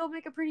pretty feet, go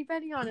make a pretty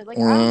penny on it. Like,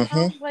 I don't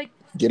know, like,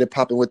 get it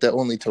popping with that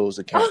Only Toes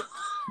account.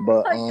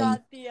 But oh my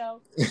God,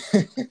 Theo.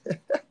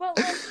 But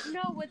like,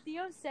 no, what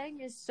Theo's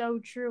saying is so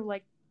true.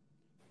 Like,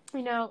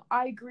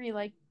 I agree.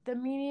 Like, the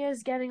media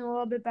is getting a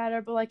little bit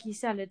better, but like you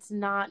said, it's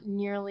not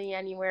nearly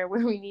anywhere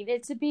where we need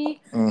it to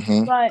be.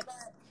 But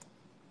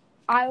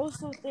I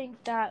also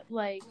think that,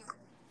 like,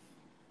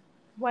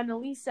 when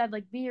Elise said,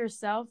 like, be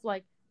yourself,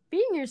 like,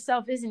 being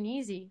yourself isn't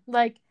easy.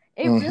 Like,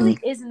 it really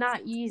is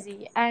not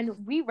easy.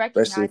 And we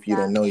recognize especially if you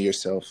don't know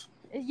yourself.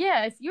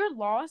 Yeah, if you're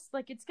lost,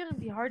 like, it's going to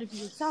be hard to be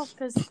yourself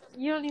because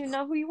you don't even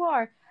know who you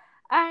are.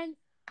 And,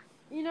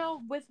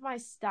 with my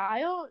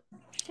style,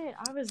 shit,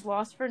 I was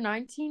lost for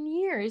 19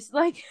 years.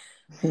 Like,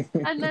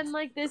 and then,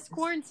 like, this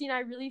quarantine, I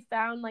really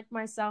found, like,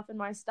 myself and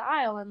my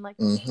style. And, like,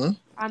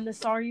 I'm the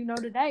star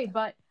today.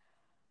 But,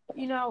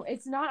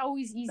 it's not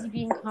always easy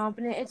being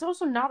confident. It's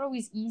also not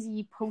always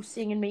easy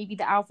posting and maybe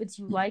the outfits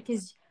you like.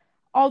 Because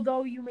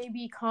although you may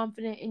be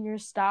confident in your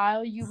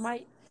style, you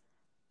might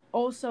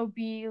also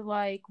be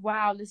like,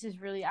 wow, this is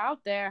really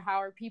out there.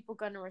 How are people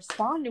going to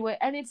respond to it?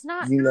 And it's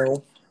not...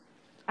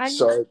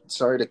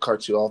 Sorry to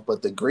cut you off,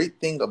 but the great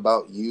thing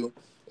about you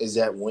is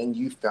that when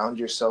you found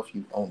yourself,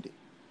 you owned it.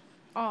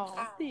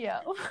 Oh,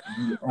 Theo.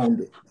 You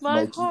owned it.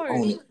 My like, heart. You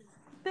own it.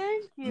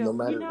 Thank you. No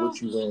matter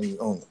what you wear, you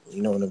own it.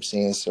 You know what I'm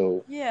saying?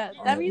 So yeah,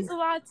 that means a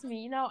lot to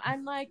me,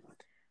 and like,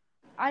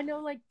 I know,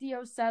 like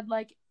Theo said,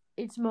 like,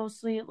 it's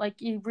mostly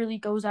like it really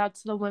goes out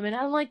to the women.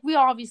 And like we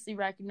obviously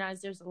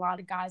recognize there's a lot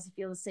of guys that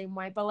feel the same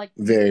way, but like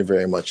Very,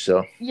 very much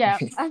so. yeah,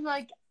 and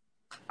like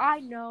I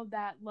know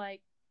that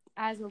like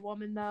as a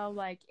woman though,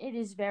 like it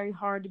is very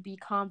hard to be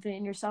confident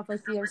in yourself,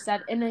 like Theo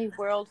said, in a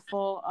world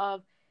full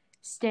of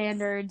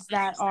standards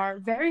that are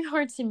very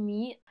hard to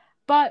meet.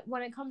 But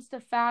when it comes to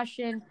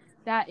fashion,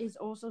 that is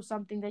also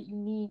something that you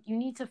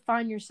need to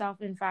find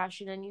yourself in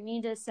fashion, and you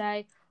need to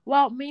say,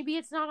 well, maybe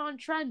it's not on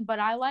trend, but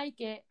I like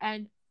it,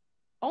 and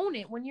own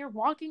it when you're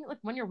walking, like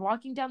when you're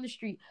walking down the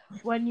street,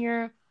 when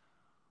you're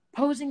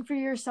posing for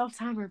your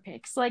self-timer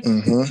pics. Like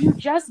you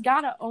just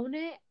gotta own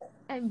it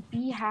and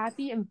be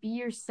happy and be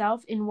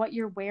yourself in what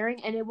you're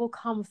wearing, and it will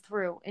come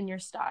through in your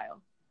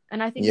style.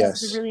 And I think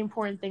that's a really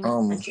important thing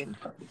to mention.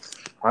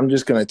 I'm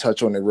just gonna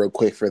touch on it real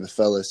quick for the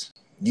fellas.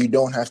 You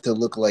don't have to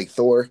look like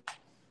Thor.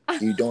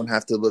 You don't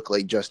have to look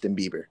like Justin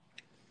Bieber.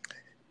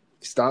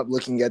 Stop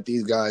looking at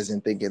these guys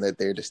and thinking that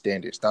they're the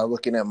standard. Stop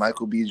looking at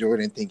Michael B.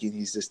 Jordan thinking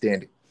he's the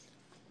standard.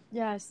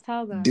 Yes,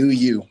 tell them. Do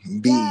you.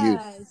 Be you.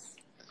 Yes.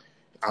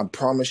 I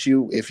promise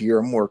you, if you're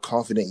a more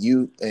confident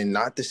you, and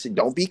not to say,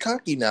 don't be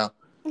cocky now,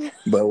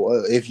 but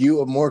if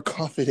you are more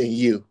confident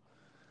you,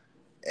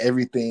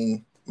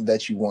 everything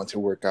that you want to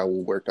work out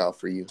will work out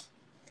for you.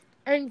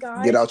 And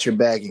guys, get out your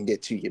bag and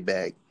get to your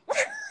bag.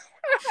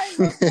 I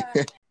love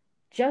that.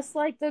 Just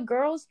like the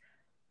girls,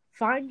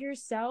 find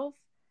yourself,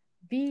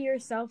 be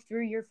yourself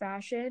through your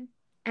fashion,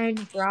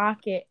 and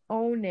rock it,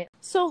 own it.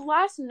 So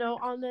last note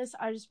on this,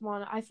 I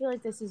feel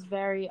like this is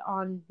very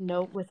on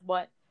note with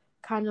what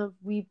kind of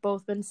we've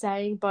both been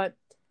saying, but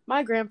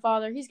my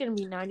grandfather, he's going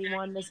to be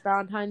 91 this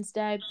Valentine's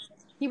Day.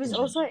 He was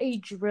also a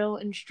drill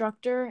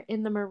instructor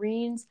in the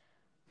Marines.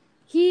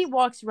 He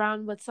walks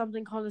around with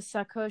something called a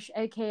sacoche,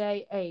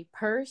 aka a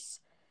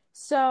purse.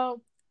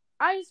 So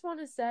I just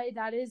want to say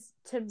that is,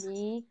 to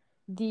me,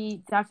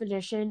 the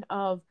definition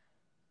of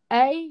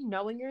A,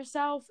 knowing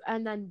yourself,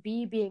 and then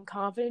B, being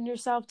confident in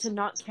yourself, to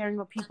not caring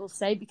what people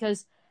say.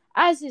 Because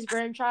as his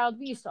grandchild,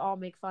 we used to all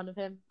make fun of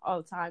him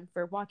all the time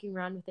for walking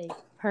around with a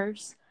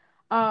purse.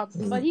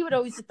 But he would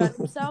always defend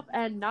himself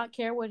and not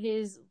care what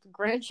his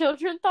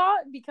grandchildren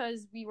thought,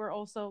 because we were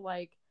also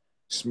like...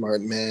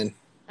 Smart man.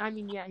 I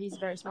mean, yeah, he's a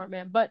very smart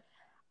man. But,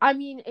 I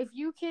mean, if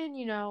you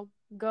can,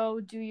 go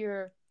do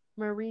your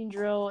Marine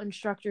drill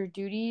instructor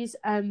duties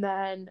and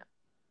then,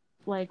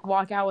 like,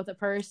 walk out with a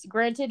purse.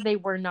 Granted, they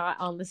were not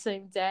on the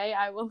same day,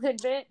 I will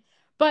admit.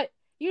 But,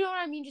 you know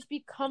what I mean? Just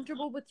be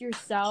comfortable with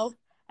yourself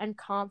and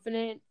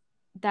confident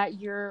that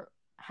you're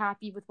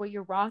happy with what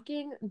you're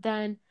rocking.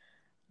 Then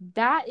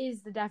that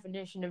is the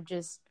definition of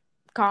just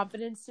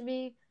confidence to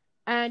me.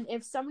 And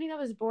if somebody that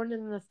was born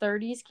in the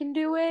 30s can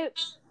do it...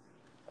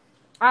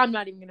 I'm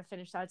not even going to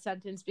finish that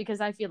sentence because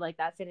I feel like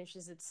that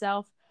finishes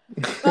itself.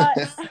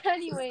 But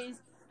anyways,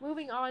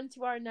 moving on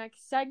to our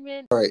next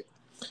segment. All right.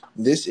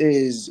 This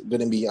is going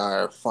to be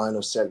our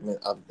final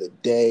segment of the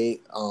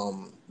day,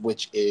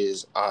 which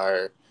is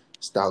our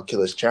Style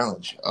Killas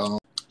Challenge.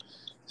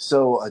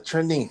 So a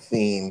trending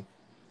theme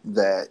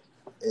that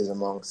is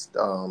amongst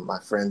my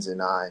friends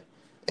and I,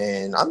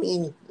 and I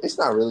mean, it's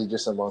not really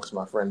just amongst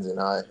my friends and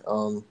I.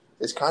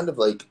 It's kind of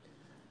like,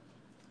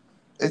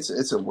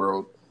 it's a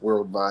world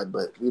vibe,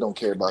 but we don't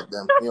care about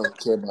them. We don't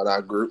care about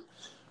our group.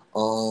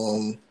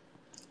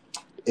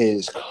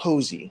 Is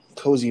cozy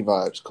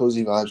vibes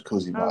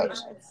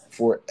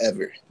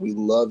forever. We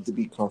love to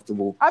be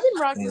comfortable. I've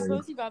been rocking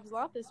cozy vibes a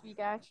lot this week,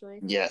 actually.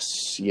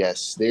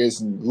 Yes.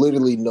 There's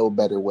literally no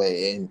better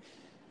way. And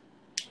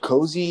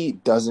cozy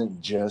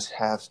doesn't just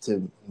have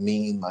to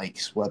mean like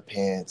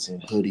sweatpants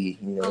and hoodie.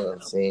 You know what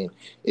I'm saying?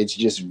 It's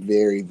just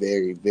very,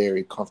 very,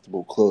 very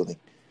comfortable clothing.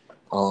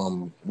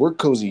 We're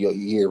cozy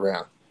year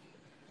round.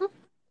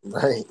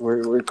 Right,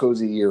 we're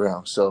cozy year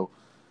round. So,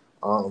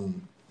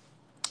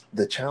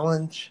 the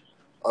challenge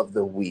of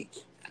the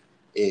week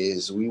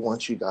is we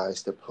want you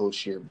guys to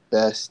post your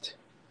best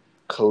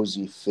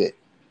cozy fit.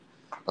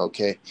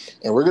 Okay,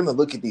 and we're gonna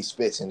look at these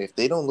fits, and if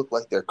they don't look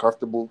like they're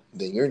comfortable,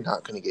 then you're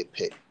not gonna get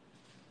picked.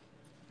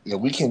 Yeah,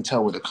 we can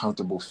tell what a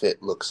comfortable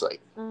fit looks like.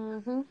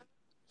 Mm-hmm.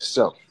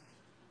 So,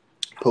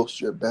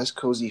 post your best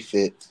cozy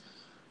fit.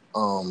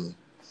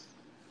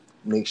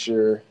 Make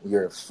sure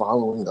you're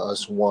following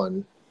us,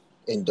 one.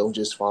 And don't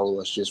just follow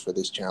us just for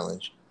this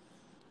challenge,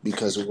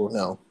 because we'll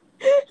know.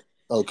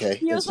 Okay,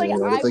 it's in the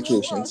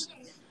notifications.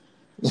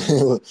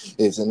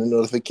 It's in the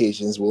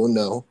notifications. We'll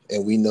know,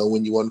 and we know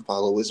when you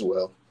unfollow as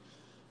well.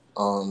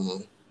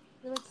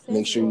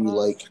 Make sure you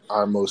like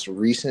our most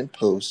recent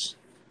posts,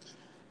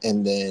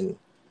 and then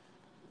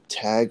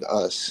tag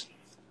us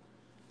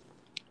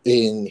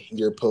in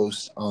your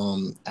post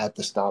at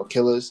the Style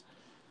Killas.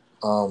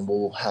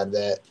 We'll have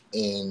that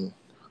in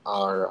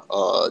our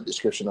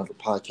description of the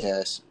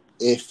podcast.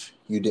 If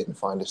you didn't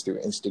find us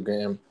through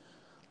Instagram,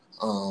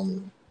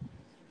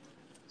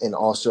 and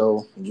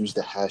also use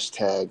the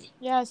hashtag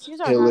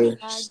Killer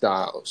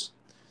Styles.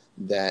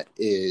 That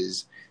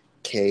is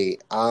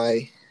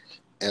KILLERSTYLZ.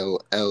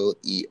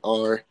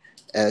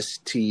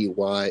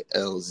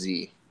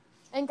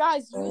 And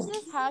guys, use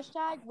this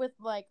hashtag with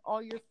like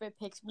all your fit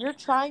pics. We're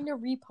trying to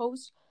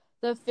repost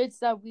the fits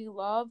that we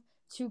love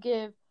to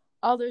give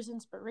others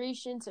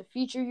inspiration to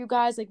feature you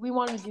guys. Like, we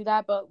want to do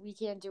that, but we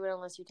can't do it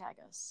unless you tag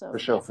us. So For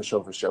sure.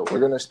 We're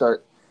gonna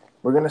start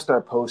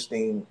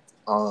posting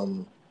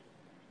the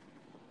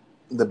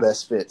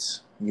best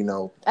fits,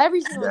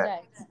 every single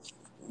day.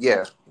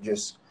 Yeah,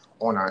 just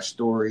on our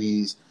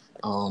stories.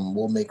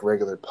 We'll make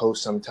regular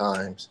posts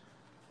sometimes.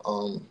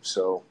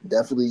 So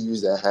definitely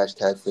use that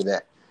hashtag for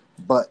that.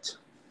 But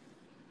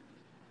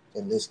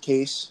in this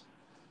case,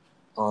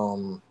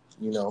 tag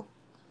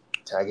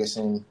us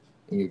in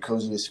your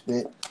coziest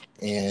fit,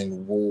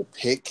 and we'll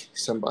pick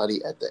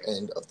somebody at the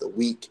end of the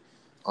week.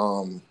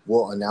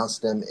 We'll announce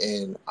them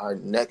in our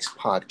next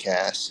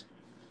podcast,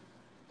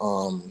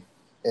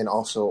 and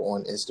also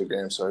on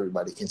Instagram so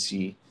everybody can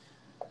see.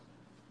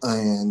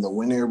 And the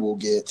winner will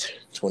get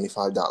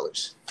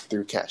 $25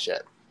 through Cash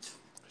App.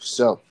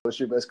 So, what's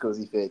your best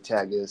cozy fit?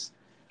 Tag us,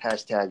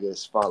 hashtag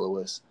us, follow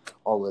us,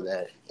 all of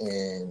that,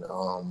 and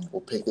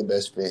we'll pick the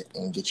best fit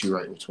and get you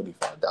right with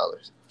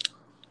 $25.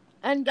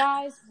 And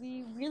guys,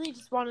 we really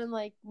just want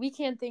to we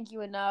can't thank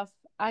you enough.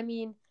 I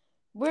mean,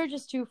 we're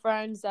just two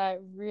friends that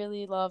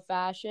really love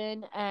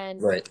fashion,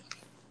 and right.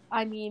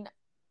 I mean,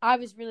 I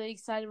was really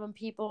excited when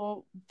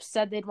people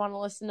said they'd want to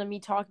listen to me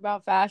talk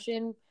about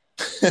fashion.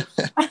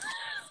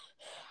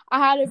 I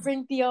had to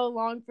bring Theo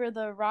along for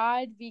the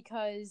ride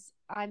because,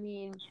 I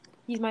mean,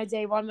 he's my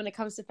day one when it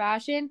comes to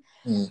fashion.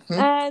 Mm-hmm.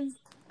 And,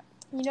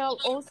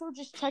 also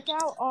just check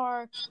out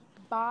our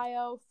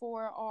bio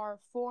for our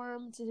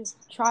form to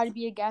try to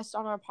be a guest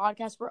on our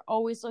podcast. We're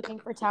always looking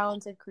for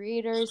talented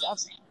creators of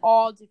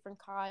all different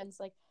kinds,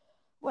 like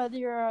whether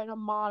you're a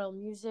model,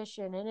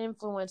 musician, an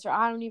influencer,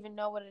 I don't even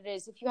know what it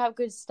is. If you have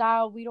good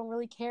style, we don't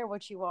really care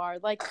what you are.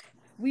 Like,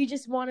 we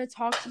just want to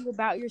talk to you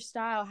about your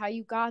style, how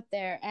you got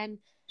there, and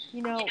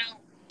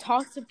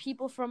talk to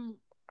people from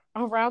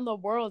around the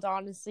world,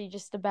 honestly,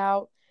 just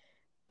about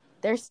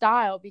their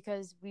style,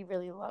 because we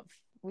really love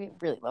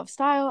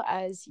style,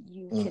 as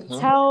you can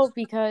tell,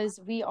 because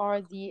we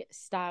are the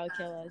Style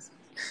Killas.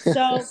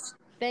 So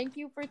thank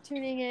you for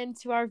tuning in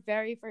to our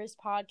very first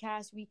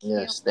podcast. We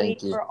can't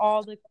wait for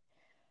all the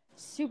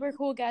super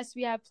cool guests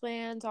we have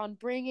planned on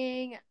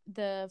bringing,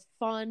 the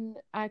fun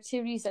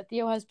activities that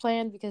Theo has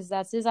planned because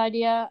that's his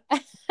idea,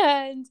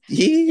 and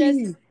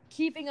just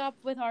keeping up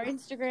with our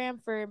Instagram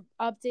for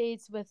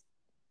updates with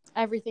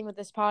everything with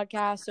this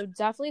podcast. So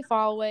definitely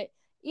follow it,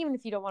 even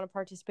if you don't want to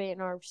participate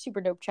in our super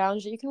dope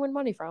challenge that you can win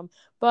money from.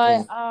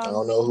 But I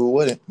don't know who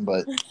wouldn't,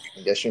 but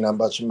I guess you're not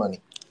about your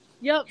money.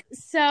 Yep.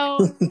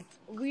 So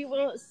we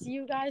will see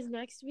you guys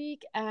next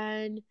week,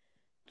 and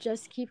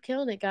just keep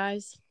killing it,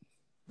 guys.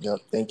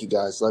 Yep. Thank you,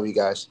 guys. Love you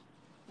guys.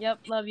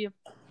 Yep. Love you.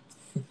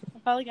 I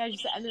felt like I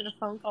just ended a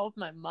phone call with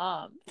my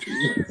mom.